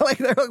 like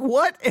they're like,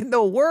 what in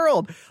the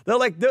world? They're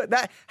like,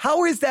 that.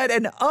 How is that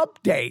an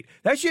update?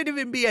 That shouldn't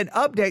even be an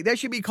update. That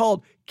should be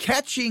called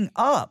catching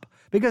up.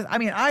 Because I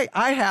mean, I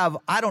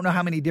don't know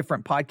how many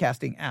different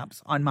podcasting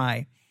apps on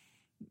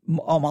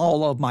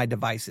all of my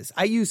devices.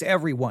 I use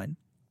every one.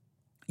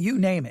 You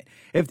name it.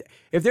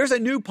 If there's a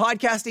new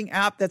podcasting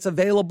app that's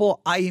available,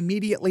 I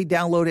immediately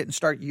download it and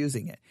start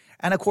using it.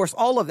 And of course,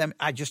 all of them,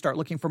 I just start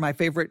looking for my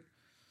favorite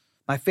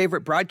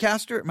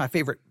broadcaster,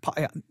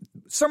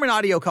 Sermon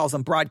Audio calls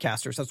them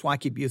broadcasters. That's why I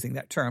keep using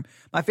that term.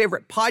 My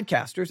favorite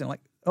podcasters, and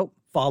like, oh,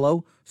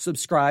 follow,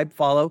 subscribe,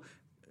 follow.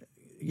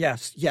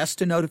 Yes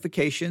to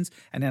notifications.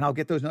 And then I'll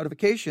get those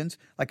notifications.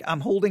 Like I'm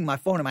holding my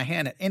phone in my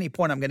hand. At any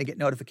point, I'm going to get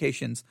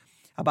notifications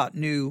about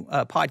new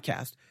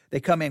podcasts. They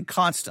come in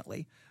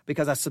constantly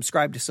because I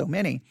subscribe to so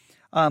many.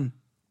 And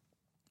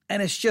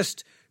it's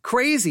just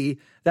crazy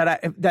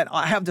that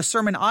I have the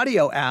Sermon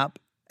Audio app,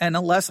 and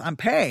unless I'm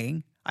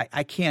paying,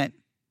 I can't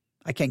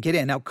get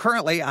in. Now,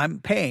 currently I'm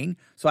paying,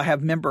 so I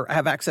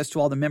have access to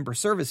all the member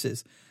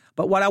services.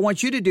 But what I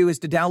want you to do is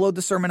to download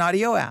the Sermon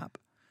Audio app.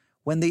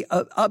 When the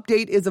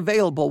update is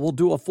available, we'll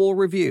do a full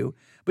review.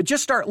 But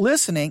just start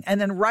listening and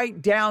then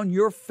write down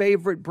your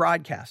favorite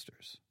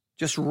broadcasters.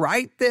 Just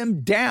write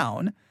them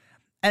down,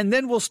 and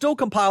then we'll still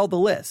compile the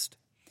list.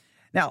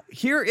 Now,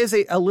 here is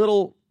a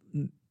little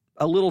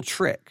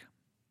trick.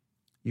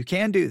 You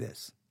can do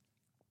this.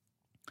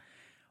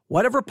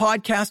 Whatever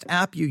podcast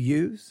app you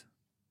use,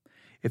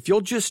 if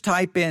you'll just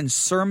type in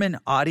Sermon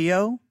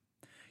Audio,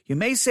 you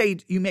may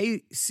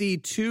see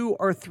 2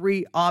 or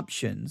 3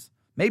 options,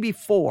 maybe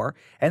 4,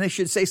 and it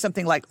should say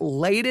something like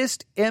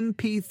latest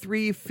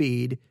MP3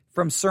 feed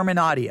from Sermon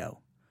Audio.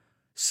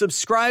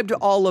 Subscribe to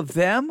all of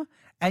them,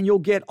 and you'll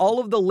get all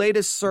of the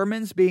latest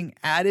sermons being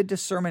added to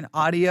Sermon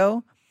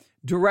Audio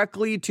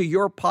directly to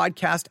your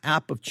podcast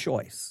app of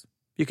choice.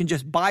 You can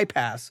just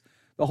bypass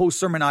the whole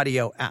Sermon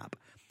Audio app.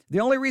 The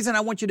only reason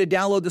I want you to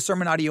download the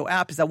Sermon Audio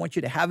app is I want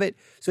you to have it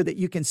so that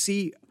you can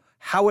see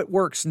how it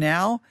works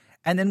now.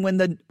 And then when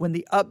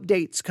the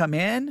updates come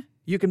in,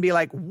 you can be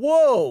like,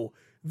 whoa,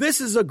 this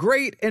is a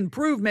great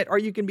improvement. Or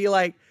you can be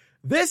like,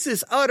 this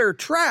is utter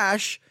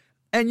trash.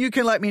 And you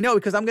can let me know,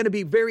 because I'm going to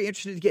be very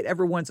interested to get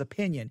everyone's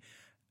opinion.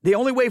 The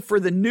only way for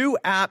the new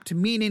app to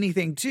mean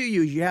anything to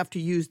you is you have to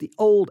use the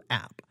old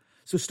app.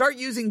 So start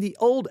using the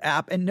old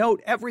app and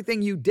note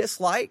everything you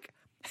dislike.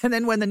 And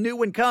then when the new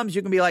one comes,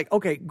 you can be like,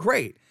 okay,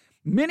 great.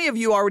 Many of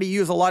you already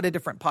use a lot of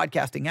different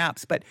podcasting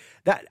apps, but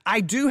that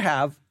I do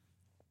have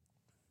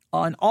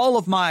on all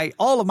of my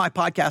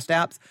podcast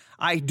apps,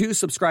 I do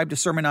subscribe to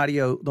Sermon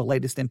Audio, the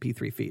latest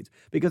MP3 feeds,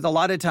 because a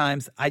lot of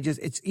times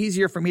it's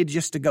easier for me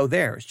to go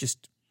there. It's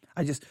just,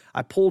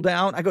 I pull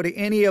down, I go to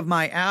any of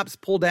my apps,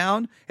 pull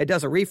down, it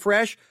does a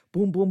refresh,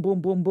 boom, boom,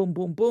 boom, boom, boom,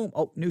 boom, boom.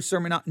 Oh, new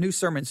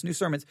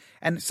sermons.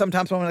 And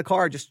sometimes when I'm in the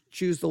car, I just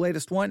choose the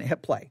latest one,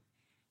 hit play.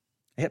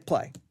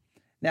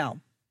 Now,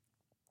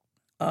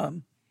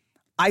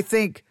 I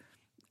think,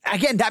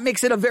 again, that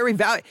makes it a very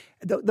valuable.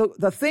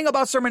 The thing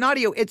about Sermon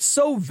Audio, it's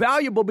so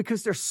valuable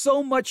because there's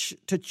so much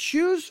to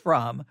choose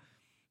from.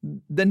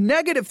 The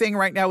negative thing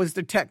right now is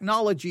the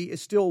technology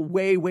is still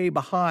way, way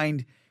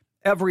behind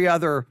every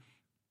other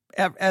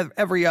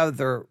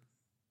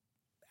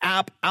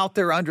app out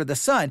there under the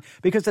sun,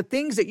 because the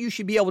things that you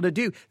should be able to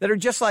do that are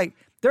just like,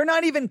 they're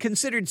not even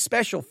considered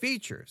special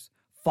features.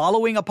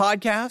 Following a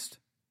podcast,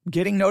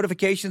 getting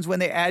notifications when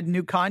they add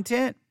new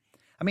content.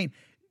 I mean,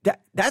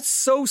 that's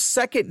so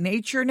second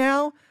nature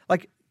now.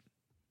 Like,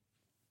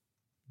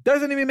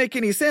 doesn't even make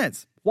any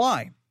sense.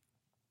 Why?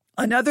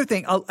 Another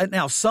thing,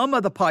 now some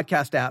of the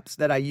podcast apps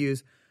that I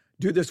use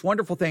do this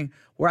wonderful thing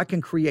where I can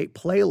create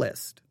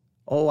playlists.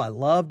 Oh, I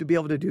love to be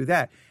able to do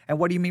that. And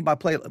what do you mean by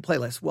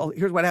playlist? Well,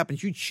 here's what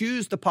happens. You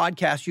choose the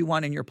podcast you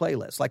want in your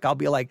playlist. Like, I'll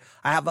be like,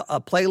 I have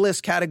a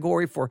playlist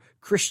category for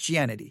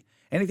Christianity.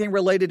 Anything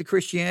related to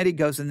Christianity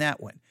goes in that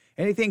one.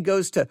 Anything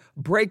goes to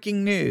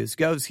breaking news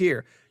goes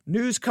here.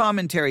 News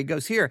commentary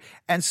goes here.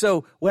 And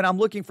so when I'm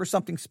looking for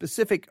something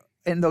specific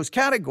in those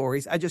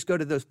categories, I just go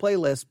to those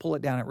playlists, pull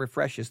it down, it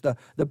refreshes. The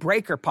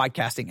Breaker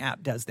podcasting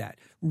app does that.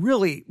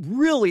 Really,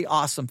 really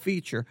awesome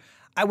feature.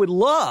 I would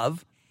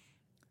love,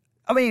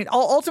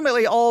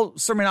 ultimately all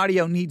Sermon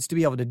Audio needs to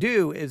be able to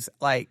do is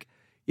like,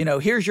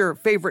 here's your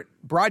favorite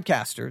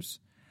broadcasters,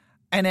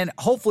 and then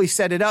hopefully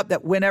set it up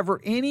that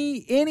whenever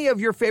any of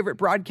your favorite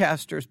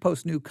broadcasters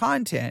post new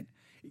content,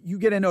 you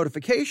get a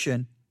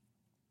notification.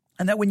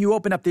 And that when you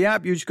open up the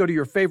app, you just go to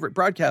your favorite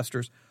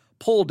broadcasters,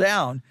 pull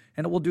down,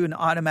 and it will do an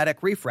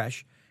automatic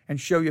refresh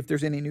and show you if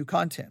there's any new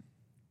content.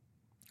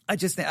 I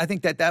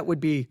think that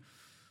would be,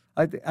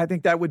 I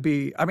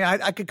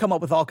could come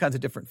up with all kinds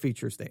of different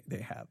features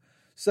they have.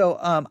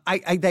 So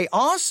they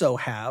also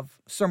have,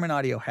 Sermon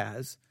Audio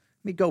has,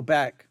 let me go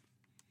back.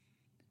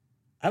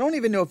 I don't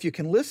even know if you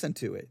can listen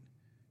to it.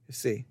 You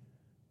see,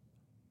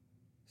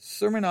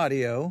 Sermon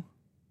Audio,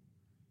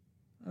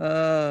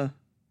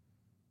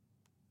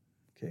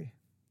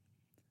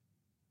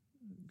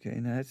 Okay,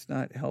 now that's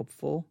not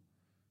helpful.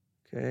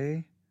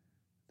 Okay,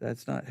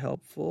 that's not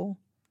helpful.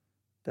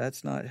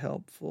 That's not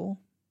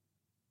helpful.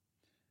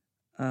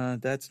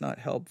 That's not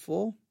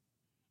helpful.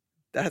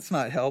 That's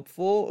not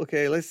helpful.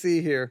 Okay, let's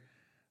see here.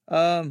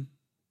 It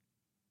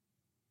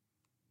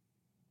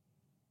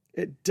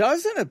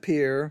doesn't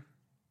appear.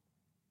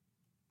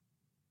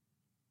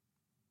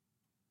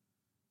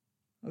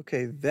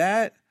 Okay,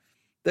 that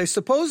they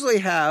supposedly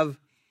have.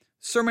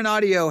 Sermon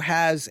Audio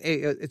has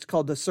it's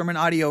called the Sermon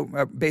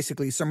Audio,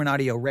 basically Sermon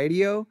Audio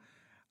Radio.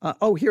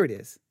 Here it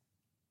is.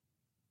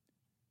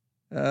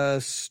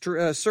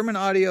 Sermon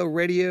Audio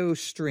Radio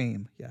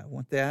Stream. Yeah, I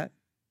want that.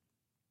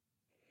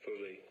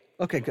 Fully.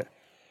 Okay, good.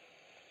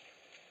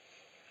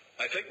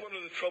 I think one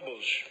of the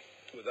troubles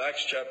with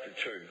Acts chapter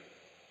 2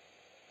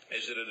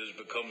 is that it has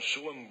become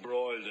so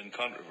embroiled in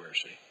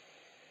controversy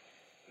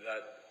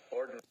that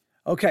ordinary...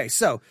 Okay,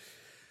 so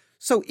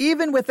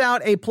even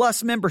without a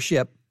Plus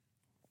membership,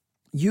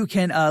 you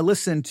can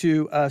listen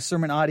to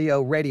Sermon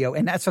Audio Radio,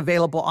 and that's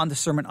available on the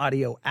Sermon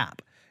Audio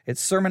app.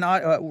 It's Sermon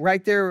Audio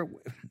right there.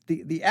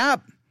 The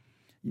app.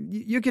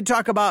 You can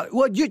talk about,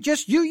 well, you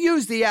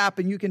use the app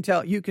and you can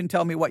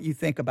tell me what you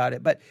think about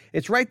it. But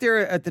it's right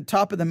there at the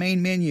top of the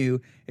main menu.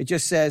 It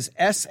just says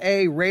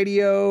SA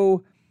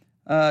Radio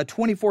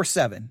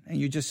 24/7, and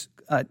you just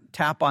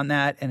tap on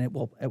that and it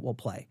will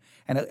play.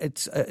 And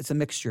it's a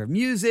mixture of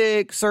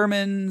music,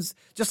 sermons,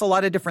 just a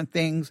lot of different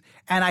things.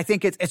 And I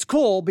think it's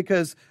cool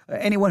because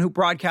anyone who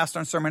broadcasts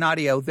on Sermon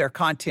Audio, their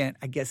content,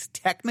 I guess,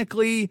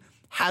 technically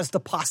has the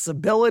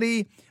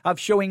possibility of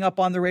showing up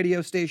on the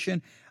radio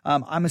station.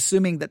 I'm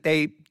assuming that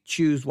they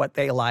choose what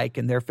they like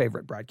and their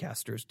favorite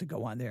broadcasters to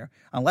go on there,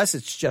 unless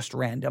it's just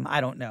random.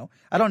 I don't know.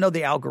 I don't know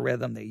the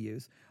algorithm they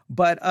use.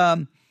 But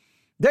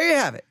there you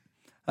have it.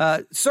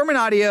 Sermon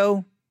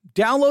Audio,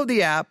 download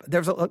the app.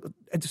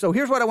 So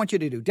here's what I want you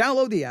to do.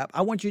 Download the app.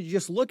 I want you to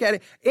just look at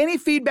it. Any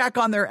feedback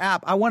on their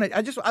app, I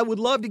would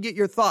love to get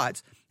your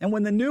thoughts. And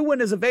when the new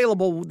one is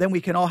available, then we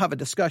can all have a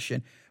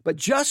discussion. But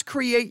just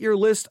create your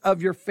list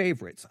of your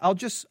favorites. I'm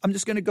just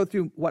going to go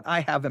through what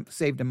I have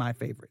saved in my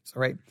favorites.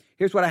 All right.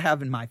 Here's what I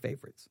have in my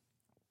favorites.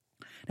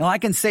 Now I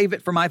can save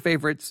it for my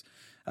favorites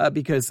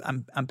because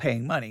I'm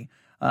paying money.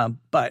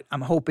 But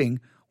I'm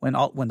hoping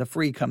when the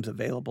free comes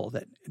available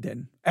that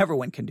then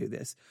everyone can do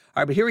this.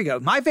 All right, but here we go.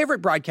 My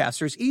favorite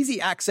broadcasters,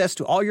 easy access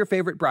to all your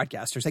favorite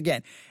broadcasters.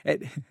 Again,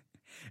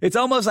 it's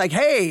almost like,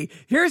 hey,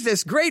 here's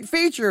this great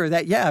feature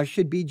that,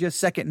 should be just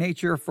second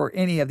nature for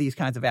any of these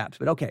kinds of apps.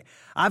 But okay,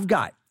 I've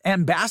got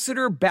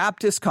Ambassador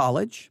Baptist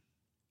College,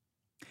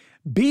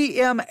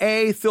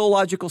 BMA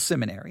Theological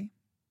Seminary,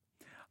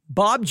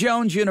 Bob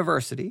Jones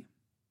University,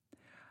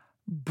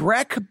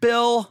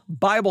 Breckbill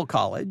Bible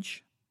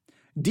College,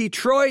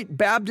 Detroit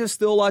Baptist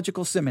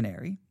Theological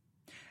Seminary,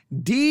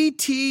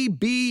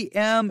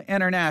 DTBM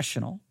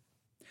International,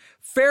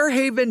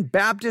 Fairhaven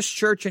Baptist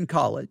Church and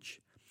College,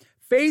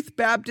 Faith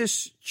Bible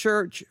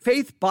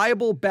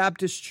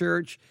Baptist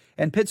Church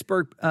in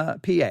Pittsburgh,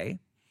 PA,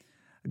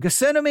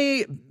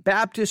 Gethsemane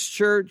Baptist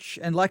Church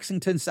in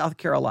Lexington, South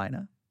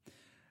Carolina,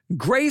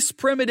 Grace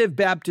Primitive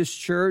Baptist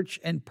Church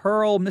in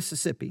Pearl,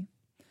 Mississippi,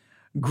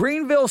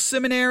 Greenville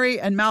Seminary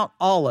and Mount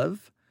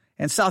Olive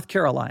in South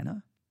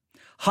Carolina,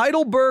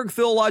 Heidelberg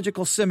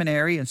Theological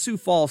Seminary in Sioux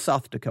Falls,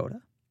 South Dakota,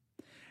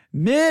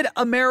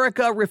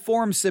 Mid-America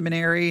Reformed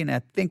Seminary, and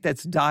I think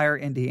that's Dyer,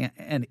 Indiana,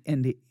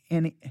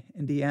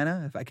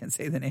 if I can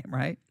say the name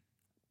right,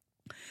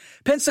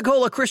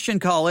 Pensacola Christian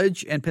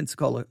College in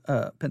Pensacola,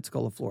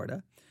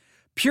 Florida,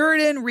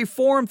 Puritan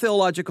Reformed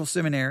Theological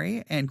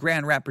Seminary in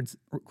Grand Rapids,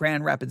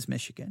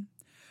 Michigan,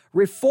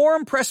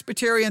 Reformed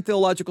Presbyterian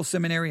Theological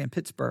Seminary in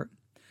Pittsburgh,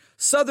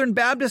 Southern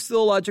Baptist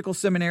Theological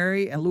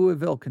Seminary in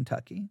Louisville,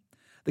 Kentucky,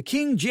 the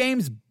King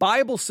James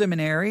Bible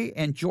Seminary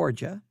in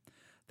Georgia,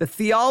 the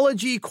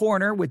Theology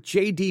Corner with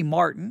J.D.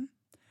 Martin,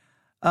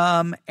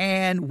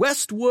 and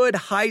Westwood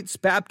Heights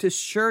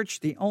Baptist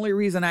Church. The only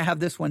reason I have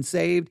this one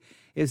saved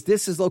is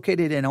this is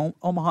located in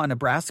Omaha,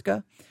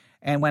 Nebraska.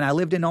 And when I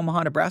lived in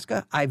Omaha,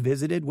 Nebraska, I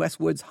visited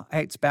Westwood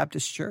Heights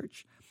Baptist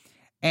Church.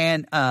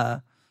 And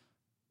and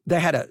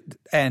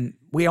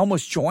we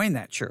almost joined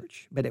that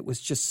church, but it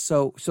was just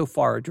so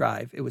far a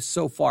drive. It was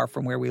so far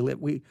from where we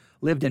lived. We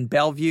lived in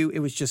Bellevue.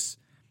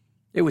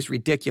 It was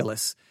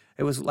ridiculous.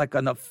 It was like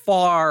on the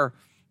far,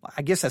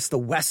 I guess that's the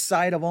west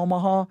side of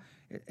Omaha.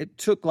 It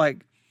took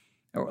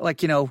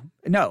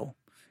no.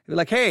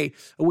 Like, hey,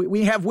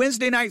 we have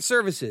Wednesday night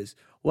services.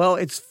 Well,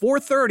 it's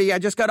 4:30. I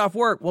just got off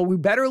work. Well, we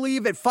better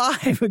leave at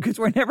 5 because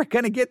we're never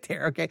going to get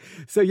there. Okay.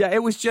 So yeah,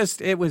 it was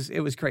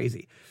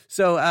crazy.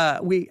 So,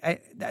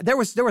 there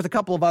was a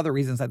couple of other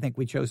reasons I think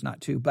we chose not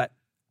to, but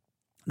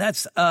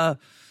that's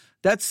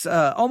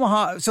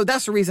Omaha. So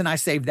that's the reason I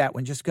saved that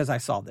one, just because I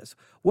saw this.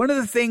 One of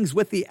the things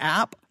with the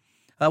app,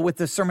 with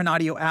the Sermon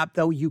Audio app,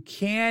 though, you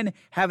can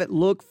have it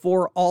look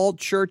for all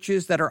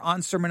churches that are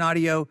on Sermon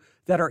Audio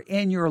that are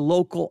in your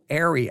local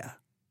area.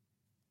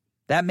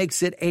 That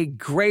makes it a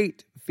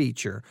great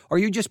feature. Or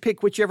you just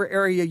pick whichever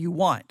area you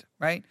want,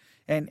 right?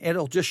 And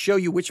it'll just show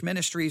you which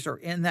ministries are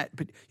in that.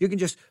 But you can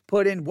just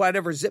put in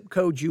whatever zip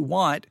code you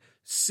want,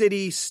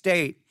 city,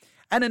 state.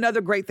 And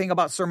another great thing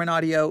about Sermon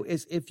Audio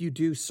is if you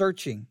do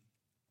searching.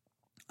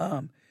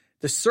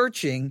 The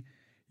searching,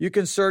 you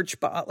can search,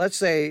 let's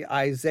say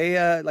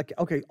Isaiah,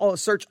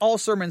 search all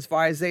sermons for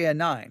Isaiah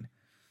 9.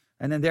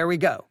 And then there we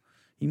go.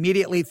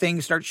 Immediately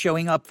things start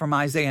showing up from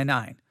Isaiah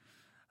 9.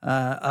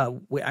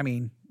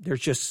 There's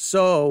just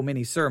so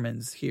many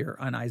sermons here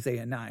on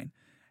Isaiah 9.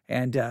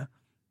 And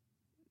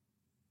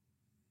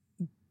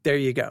there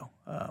you go.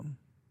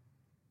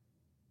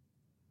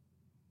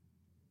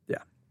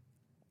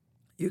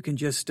 You can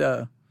just,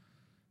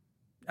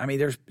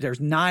 there's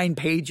 9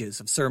 pages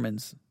of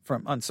sermons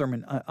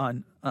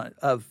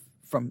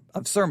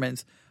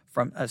sermons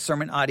from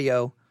Sermon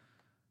Audio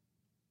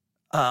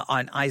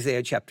on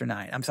Isaiah chapter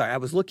 9. I'm sorry, I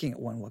was looking at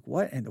one. Like,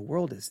 what in the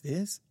world is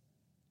this?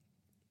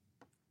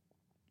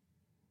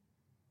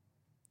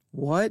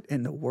 What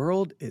in the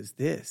world is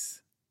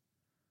this?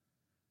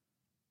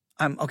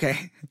 I'm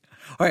okay.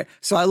 All right.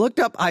 So I looked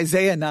up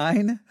Isaiah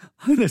 9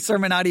 on the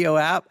Sermon Audio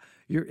app.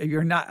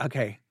 You're not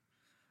okay.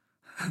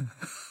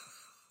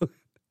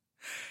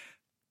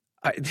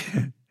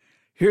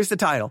 Here's the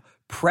title: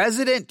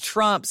 President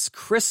Trump's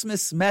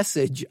Christmas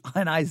Message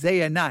on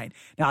Isaiah 9.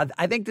 Now,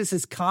 I think this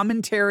is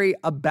commentary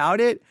about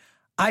it.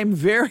 I'm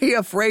very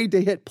afraid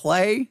to hit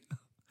play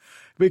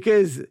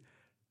because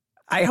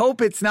I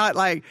hope it's not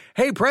like,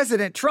 hey,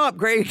 President Trump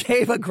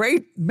gave a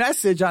great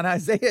message on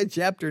Isaiah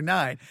chapter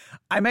 9.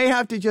 I may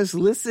have to just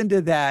listen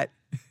to that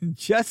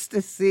just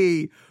to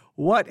see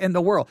what in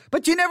the world.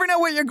 But you never know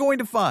what you're going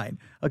to find.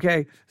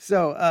 Okay.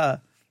 So,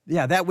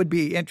 yeah, that would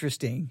be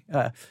interesting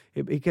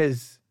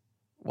because,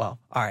 well,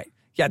 all right.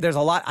 Yeah, there's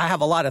a lot. I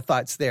have a lot of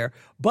thoughts there.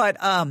 But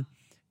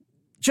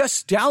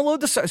just download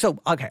the. So,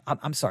 okay,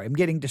 I'm sorry. I'm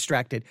getting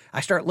distracted.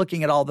 I start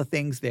looking at all the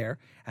things there.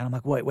 And I'm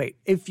like, wait.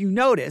 If you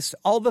noticed,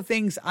 all the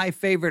things I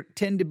favorite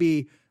tend to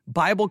be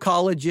Bible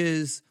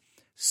colleges,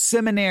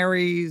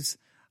 seminaries.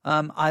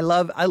 I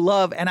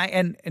love,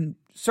 and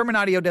Sermon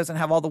Audio doesn't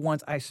have all the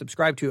ones I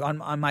subscribe to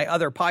on my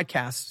other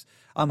podcasts,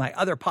 on my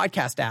other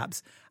podcast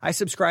apps. I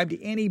subscribe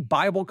to any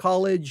Bible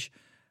college,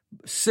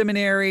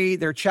 seminary,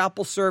 their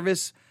chapel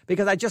service,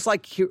 because I just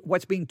like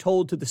what's being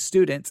told to the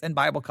students in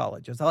Bible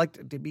colleges. I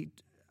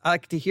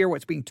like to hear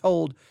what's being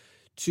told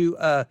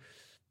to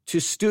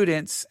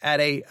students at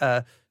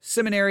a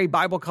seminary,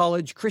 Bible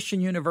college, Christian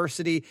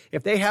university.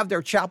 If they have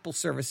their chapel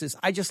services,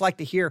 I just like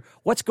to hear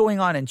what's going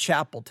on in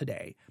chapel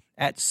today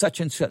at such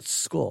and such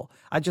school.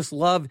 I just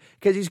love,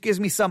 because it gives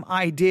me some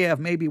idea of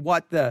maybe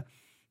what the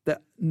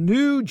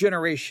new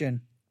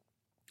generation,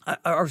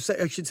 or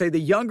I should say the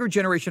younger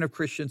generation of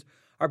Christians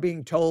are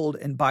being told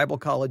in Bible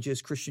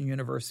colleges, Christian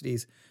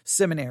universities,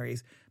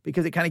 seminaries,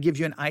 because it kind of gives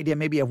you an idea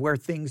maybe of where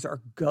things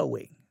are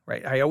going,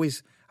 right? I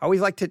always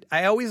like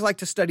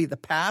to study the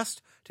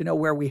past to know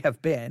where we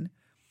have been.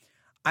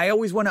 I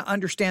always want to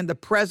understand the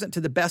present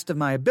to the best of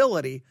my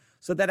ability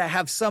so that I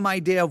have some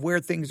idea of where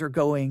things are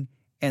going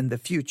in the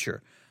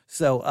future.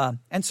 So,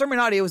 and Sermon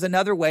Audio is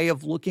another way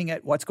of looking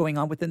at what's going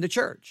on within the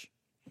church.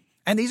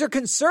 And these are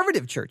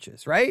conservative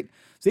churches, right?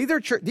 So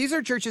these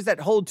are churches that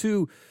hold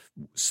to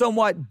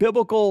somewhat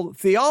biblical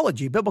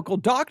theology, biblical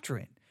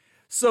doctrine.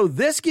 So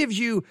this gives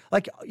you,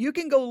 like, you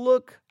can go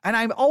look, and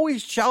I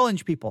always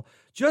challenge people,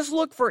 just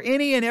look for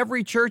any and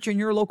every church in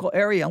your local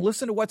area and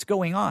listen to what's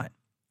going on.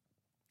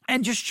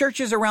 And just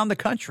churches around the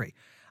country.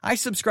 I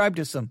subscribe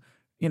to some,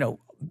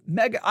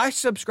 I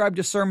subscribe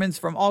to sermons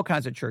from all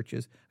kinds of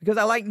churches because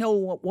I like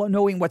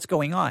knowing what's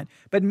going on.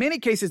 But in many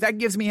cases, that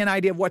gives me an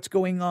idea of what's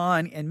going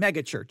on in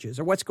mega churches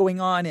or what's going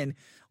on in,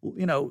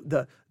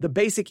 the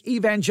basic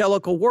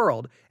evangelical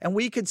world. And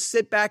we could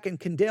sit back and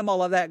condemn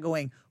all of that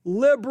going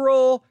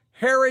liberal,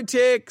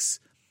 heretics.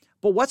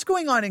 But what's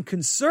going on in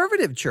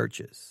conservative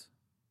churches?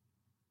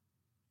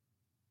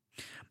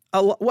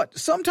 What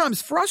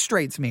sometimes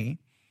frustrates me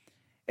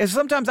is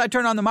sometimes I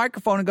turn on the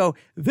microphone and go,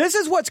 this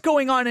is what's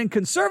going on in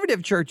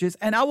conservative churches.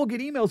 And I will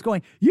get emails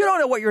going, you don't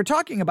know what you're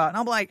talking about. And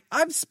I'm like,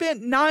 I've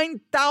spent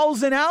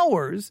 9,000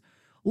 hours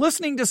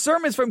listening to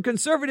sermons from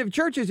conservative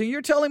churches. And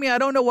you're telling me I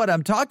don't know what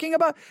I'm talking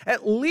about?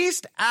 At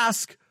least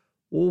ask,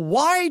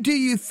 why do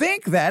you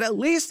think that? At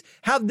least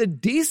have the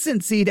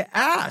decency to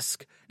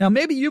ask. Now,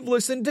 maybe you've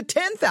listened to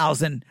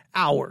 10,000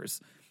 hours,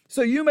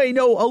 so you may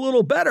know a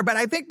little better. But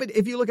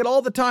if you look at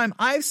all the time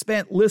I've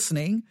spent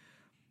listening,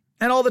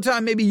 and all the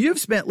time maybe you've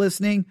spent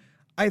listening,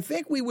 I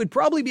think we would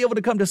probably be able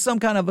to come to some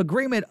kind of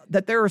agreement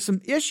that there are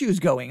some issues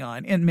going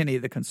on in many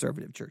of the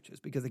conservative churches.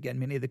 Because, again,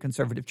 many of the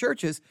conservative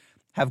churches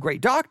have great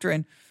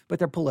doctrine, but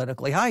they're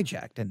politically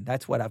hijacked. And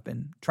that's what I've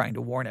been trying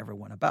to warn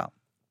everyone about.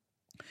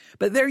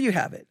 But there you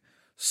have it.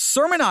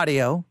 Sermon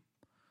Audio.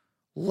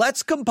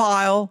 Let's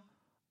compile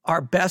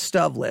our best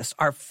of list,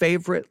 our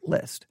favorite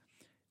list.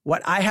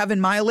 What I have in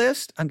my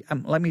list,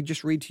 let me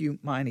just read to you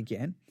mine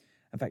again.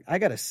 In fact, I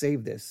got to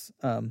save this.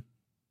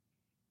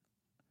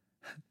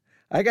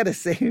 I got to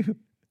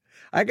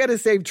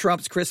save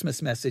Trump's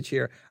Christmas message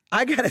here.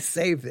 I got to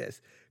save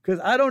this because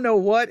I don't know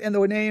what in the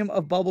name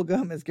of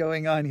bubblegum is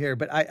going on here,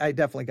 but I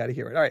definitely got to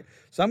hear it. All right.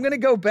 So I'm going to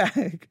go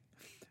back.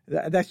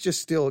 That's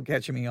just still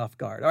catching me off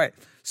guard. All right.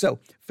 So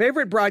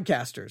favorite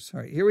broadcasters.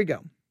 All right, here we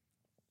go.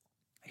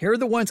 Here are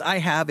the ones I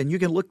have, and you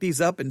can look these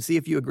up and see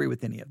if you agree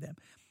with any of them.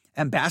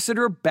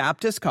 Ambassador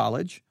Baptist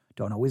College.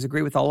 Don't always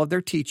agree with all of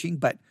their teaching,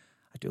 but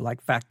I do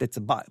like the fact that it's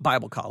a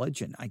Bible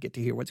college and I get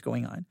to hear what's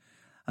going on.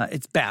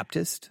 It's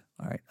Baptist.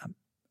 All right.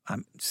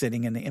 I'm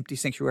sitting in the empty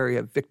sanctuary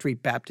of Victory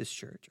Baptist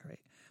Church. All right.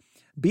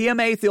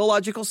 BMA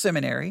Theological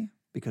Seminary,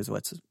 because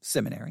it's a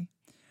seminary.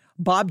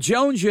 Bob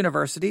Jones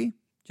University,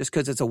 just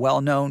because it's a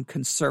well-known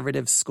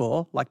conservative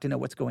school. Like to know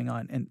what's going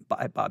on in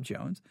Bob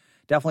Jones.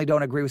 Definitely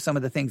don't agree with some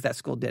of the things that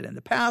school did in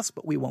the past,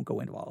 but we won't go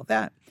into all of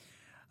that.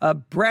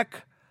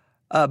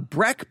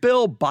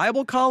 Breckville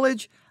Bible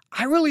College.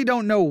 I really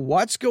don't know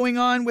what's going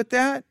on with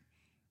that.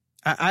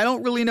 I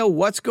don't really know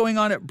what's going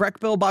on at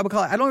Breckville Bible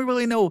College. I don't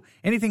really know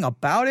anything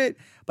about it,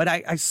 but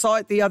I saw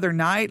it the other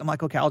night. I'm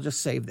like, okay, I'll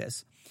just save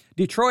this.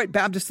 Detroit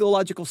Baptist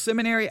Theological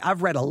Seminary.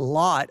 I've read a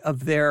lot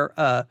of their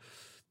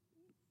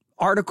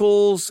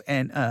articles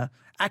and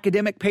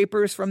academic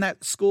papers from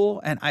that school,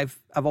 and I've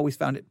always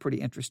found it pretty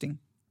interesting.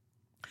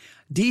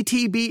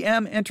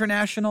 DTBM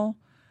International,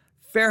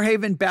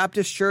 Fairhaven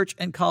Baptist Church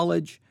and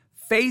College,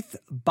 Faith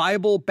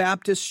Bible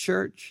Baptist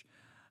Church,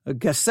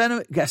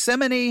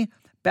 Gethsemane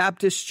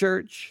Baptist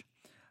Church,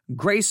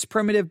 Grace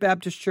Primitive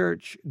Baptist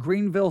Church,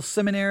 Greenville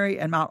Seminary,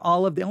 and Mount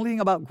Olive. The only thing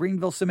about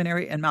Greenville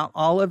Seminary and Mount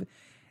Olive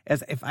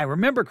is, if I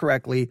remember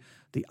correctly,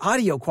 the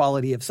audio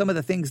quality of some of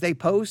the things they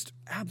post,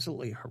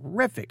 absolutely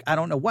horrific. I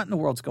don't know what in the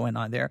world's going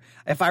on there.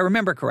 If I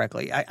remember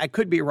correctly, I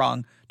could be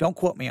wrong. Don't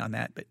quote me on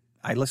that, but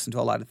I listen to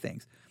a lot of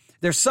things.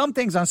 There's some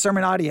things on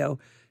Sermon Audio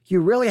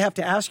you really have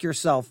to ask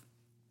yourself,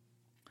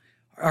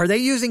 are they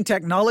using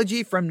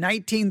technology from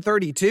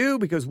 1932?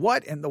 Because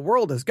what in the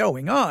world is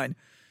going on?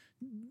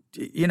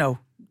 You know,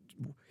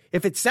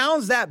 if it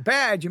sounds that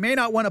bad, you may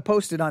not want to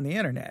post it on the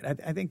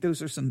internet. I think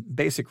those are some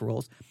basic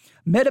rules.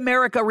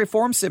 Mid-America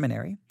Reformed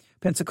Seminary,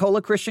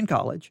 Pensacola Christian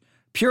College,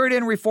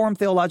 Puritan Reformed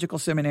Theological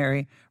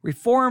Seminary,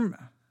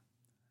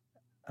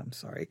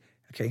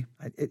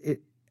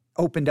 it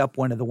opened up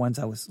one of the ones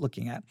I was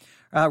looking at.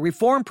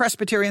 Reformed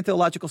Presbyterian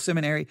Theological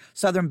Seminary,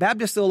 Southern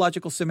Baptist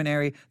Theological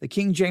Seminary, the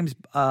King James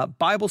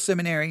Bible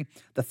Seminary,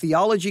 the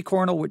Theology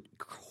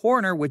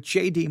Corner with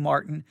J.D.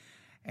 Martin,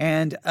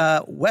 and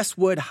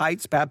Westwood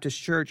Heights Baptist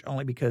Church,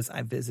 only because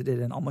I visited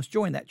and almost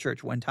joined that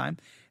church one time.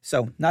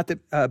 So not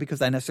that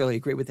because I necessarily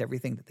agree with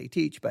everything that they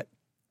teach, but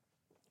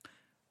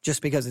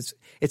just because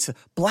it's a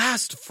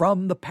blast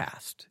from the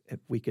past, if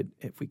we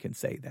can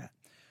say that.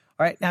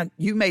 All right, now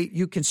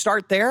you can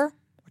start there.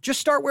 Just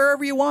start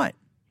wherever you want.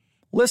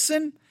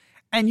 Listen,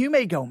 and you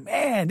may go,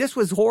 man, this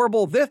was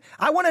horrible.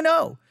 I want to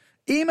know.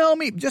 Email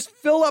me. Just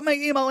fill up my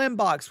email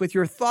inbox with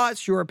your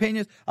thoughts, your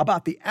opinions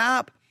about the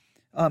app.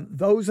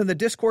 Those in the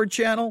Discord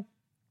channel,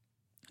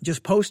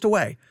 just post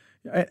away.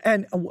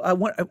 And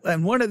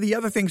one of the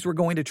other things we're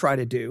going to try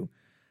to do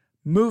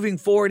moving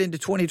forward into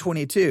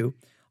 2022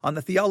 on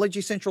the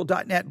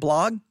theologycentral.net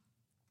blog,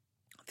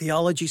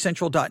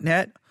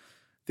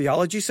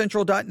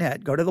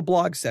 theologycentral.net, go to the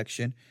blog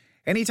section.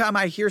 Anytime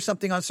I hear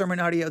something on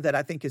Sermon Audio that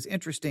I think is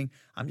interesting,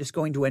 I'm just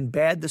going to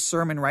embed the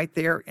sermon right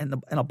there in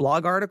a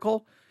blog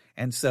article.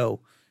 And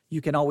so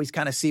you can always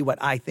kind of see what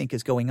I think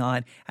is going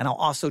on. And I'll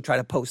also try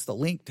to post the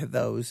link to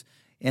those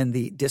in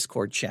the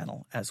Discord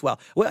channel as well.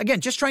 Well,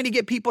 again, just trying to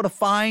get people to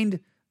find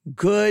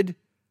good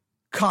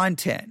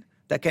content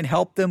that can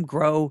help them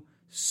grow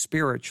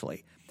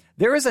spiritually.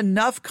 There is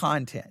enough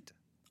content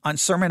on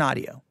Sermon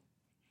Audio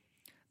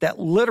that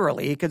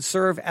literally it could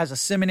serve as a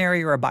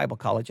seminary or a Bible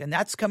college. And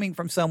that's coming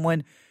from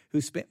someone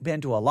who's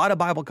been to a lot of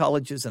Bible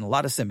colleges and a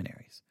lot of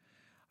seminaries.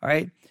 All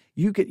right.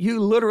 You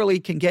literally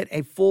can get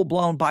a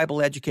full-blown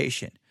Bible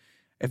education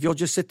if you'll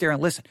just sit there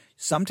and listen.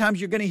 Sometimes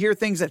you're going to hear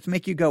things that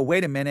make you go,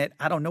 wait a minute,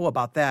 I don't know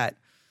about that.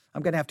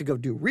 I'm going to have to go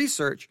do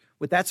research,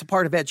 but that's a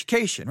part of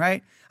education,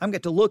 right? I'm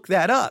going to look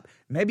that up.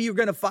 Maybe you're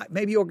going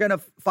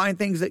to find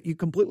things that you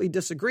completely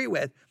disagree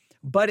with,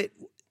 but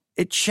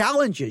it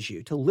challenges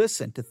you to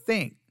listen, to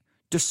think,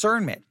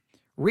 discernment,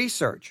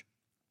 research,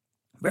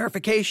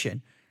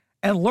 verification,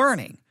 and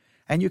learning.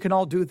 And you can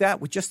all do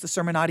that with just the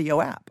Sermon Audio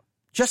app.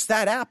 Just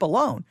that app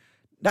alone.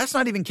 That's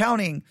not even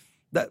counting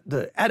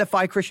the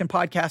Edify Christian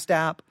Podcast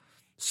app,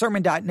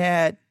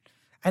 Sermon.net,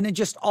 and then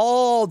just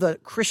all the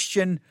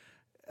Christian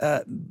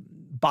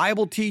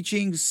Bible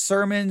teachings,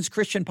 sermons,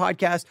 Christian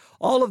podcasts,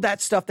 all of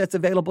that stuff that's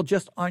available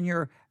just on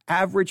your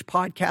average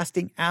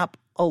podcasting app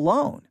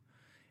alone.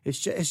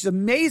 It's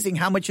amazing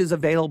how much is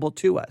available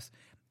to us.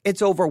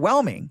 It's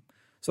overwhelming.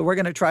 So we're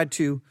going to try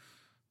to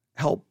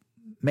help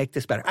make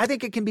this better. I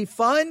think it can be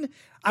fun.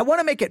 I want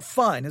to make it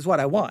fun is what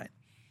I want.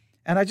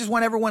 And I just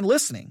want everyone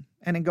listening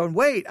and then going,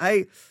 wait,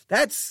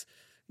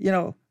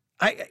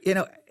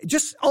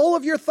 just all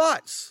of your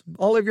thoughts.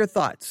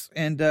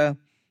 And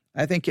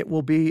I think it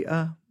will be,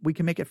 we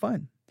can make it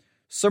fun.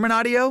 Sermon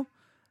Audio,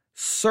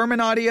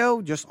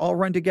 just all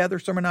run together.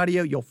 Sermon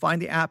Audio, you'll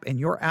find the app in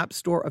your app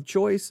store of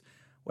choice,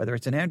 whether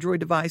it's an Android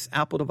device,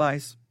 Apple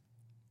device.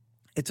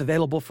 It's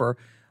available for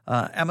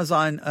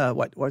Amazon,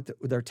 what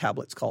their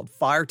tablets called,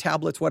 Fire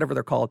tablets, whatever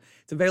they're called.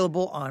 It's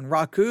available on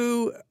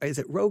Roku. Is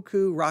it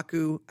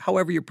Roku,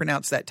 however you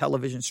pronounce that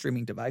television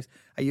streaming device.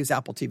 I use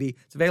Apple TV.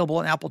 It's available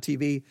on Apple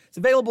TV. It's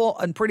available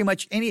on pretty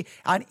much any.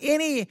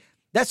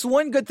 That's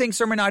one good thing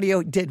Sermon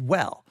Audio did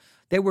well.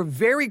 They were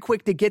very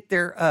quick to get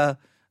their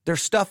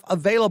stuff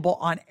available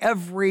on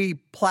every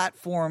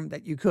platform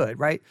that you could,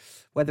 right?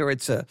 Whether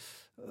it's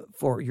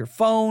for your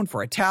phone,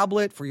 for a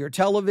tablet, for your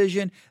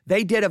television.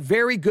 They did a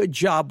very good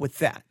job with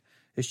that.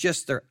 It's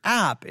just their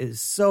app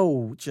is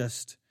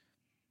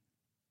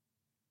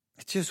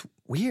it's just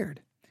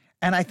weird.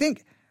 And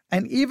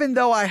even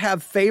though I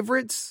have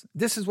favorites,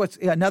 this is what's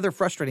another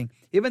frustrating.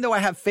 Even though I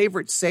have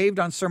favorites saved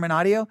on Sermon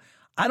Audio,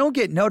 I don't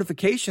get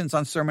notifications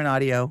on Sermon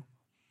Audio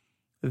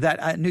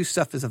that new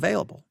stuff is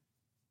available.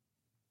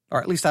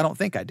 Or at least I don't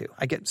think I do.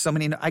 I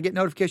get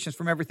notifications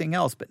from everything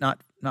else, but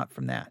not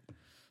from that.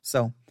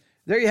 So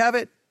there you have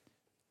it.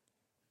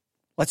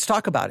 Let's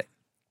talk about it.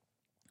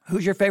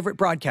 Who's your favorite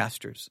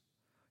broadcasters?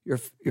 your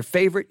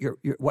favorite, your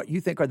what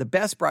you think are the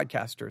best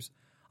broadcasters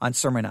on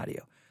Sermon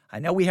Audio. I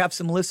know we have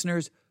some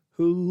listeners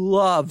who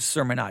love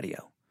Sermon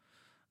Audio.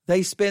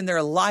 They spend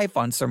their life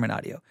on Sermon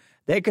Audio.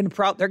 They're going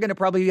to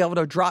probably be able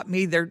to drop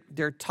me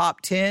their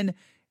top 10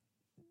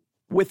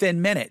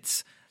 within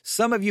minutes.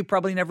 Some of you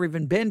probably never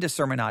even been to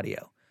Sermon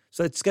Audio,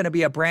 so it's going to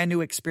be a brand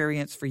new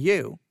experience for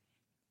you.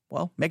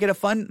 Well, make it a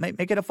fun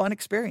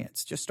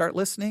experience. Just start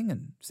listening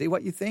and see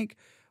what you think,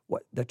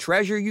 what the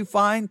treasure you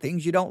find,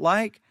 things you don't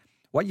like,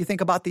 what you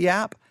think about the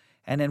app,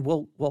 and then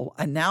we'll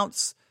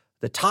announce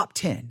the top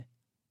 10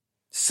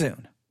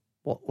 soon.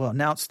 We'll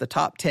announce the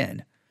top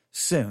 10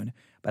 soon,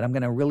 but I'm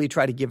going to really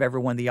try to give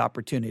everyone the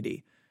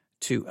opportunity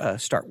to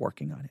start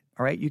working on it.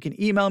 All right. You can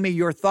email me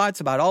your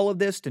thoughts about all of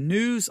this to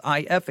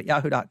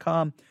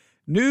newsif@yahoo.com,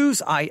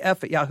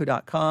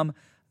 newsif@yahoo.com.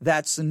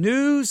 That's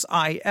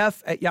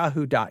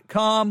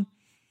newsif@yahoo.com.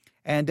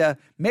 And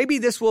maybe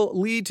this will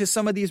lead to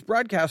some of these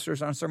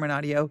broadcasters on Sermon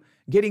Audio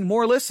getting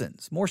more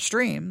listens, more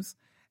streams,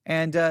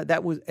 and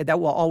that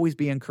will always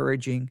be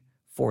encouraging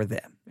for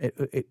them.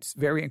 It's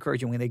very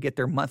encouraging when they get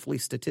their monthly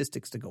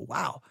statistics to go,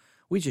 wow,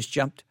 we just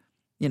jumped,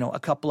 a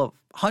couple of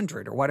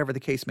hundred or whatever the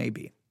case may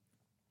be.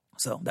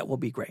 So that will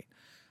be great.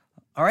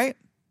 All right.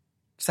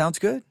 Sounds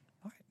good.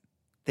 All right.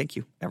 Thank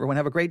you. Everyone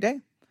have a great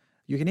day.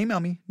 You can email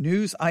me,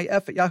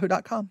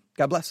 newsif@yahoo.com.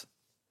 God bless.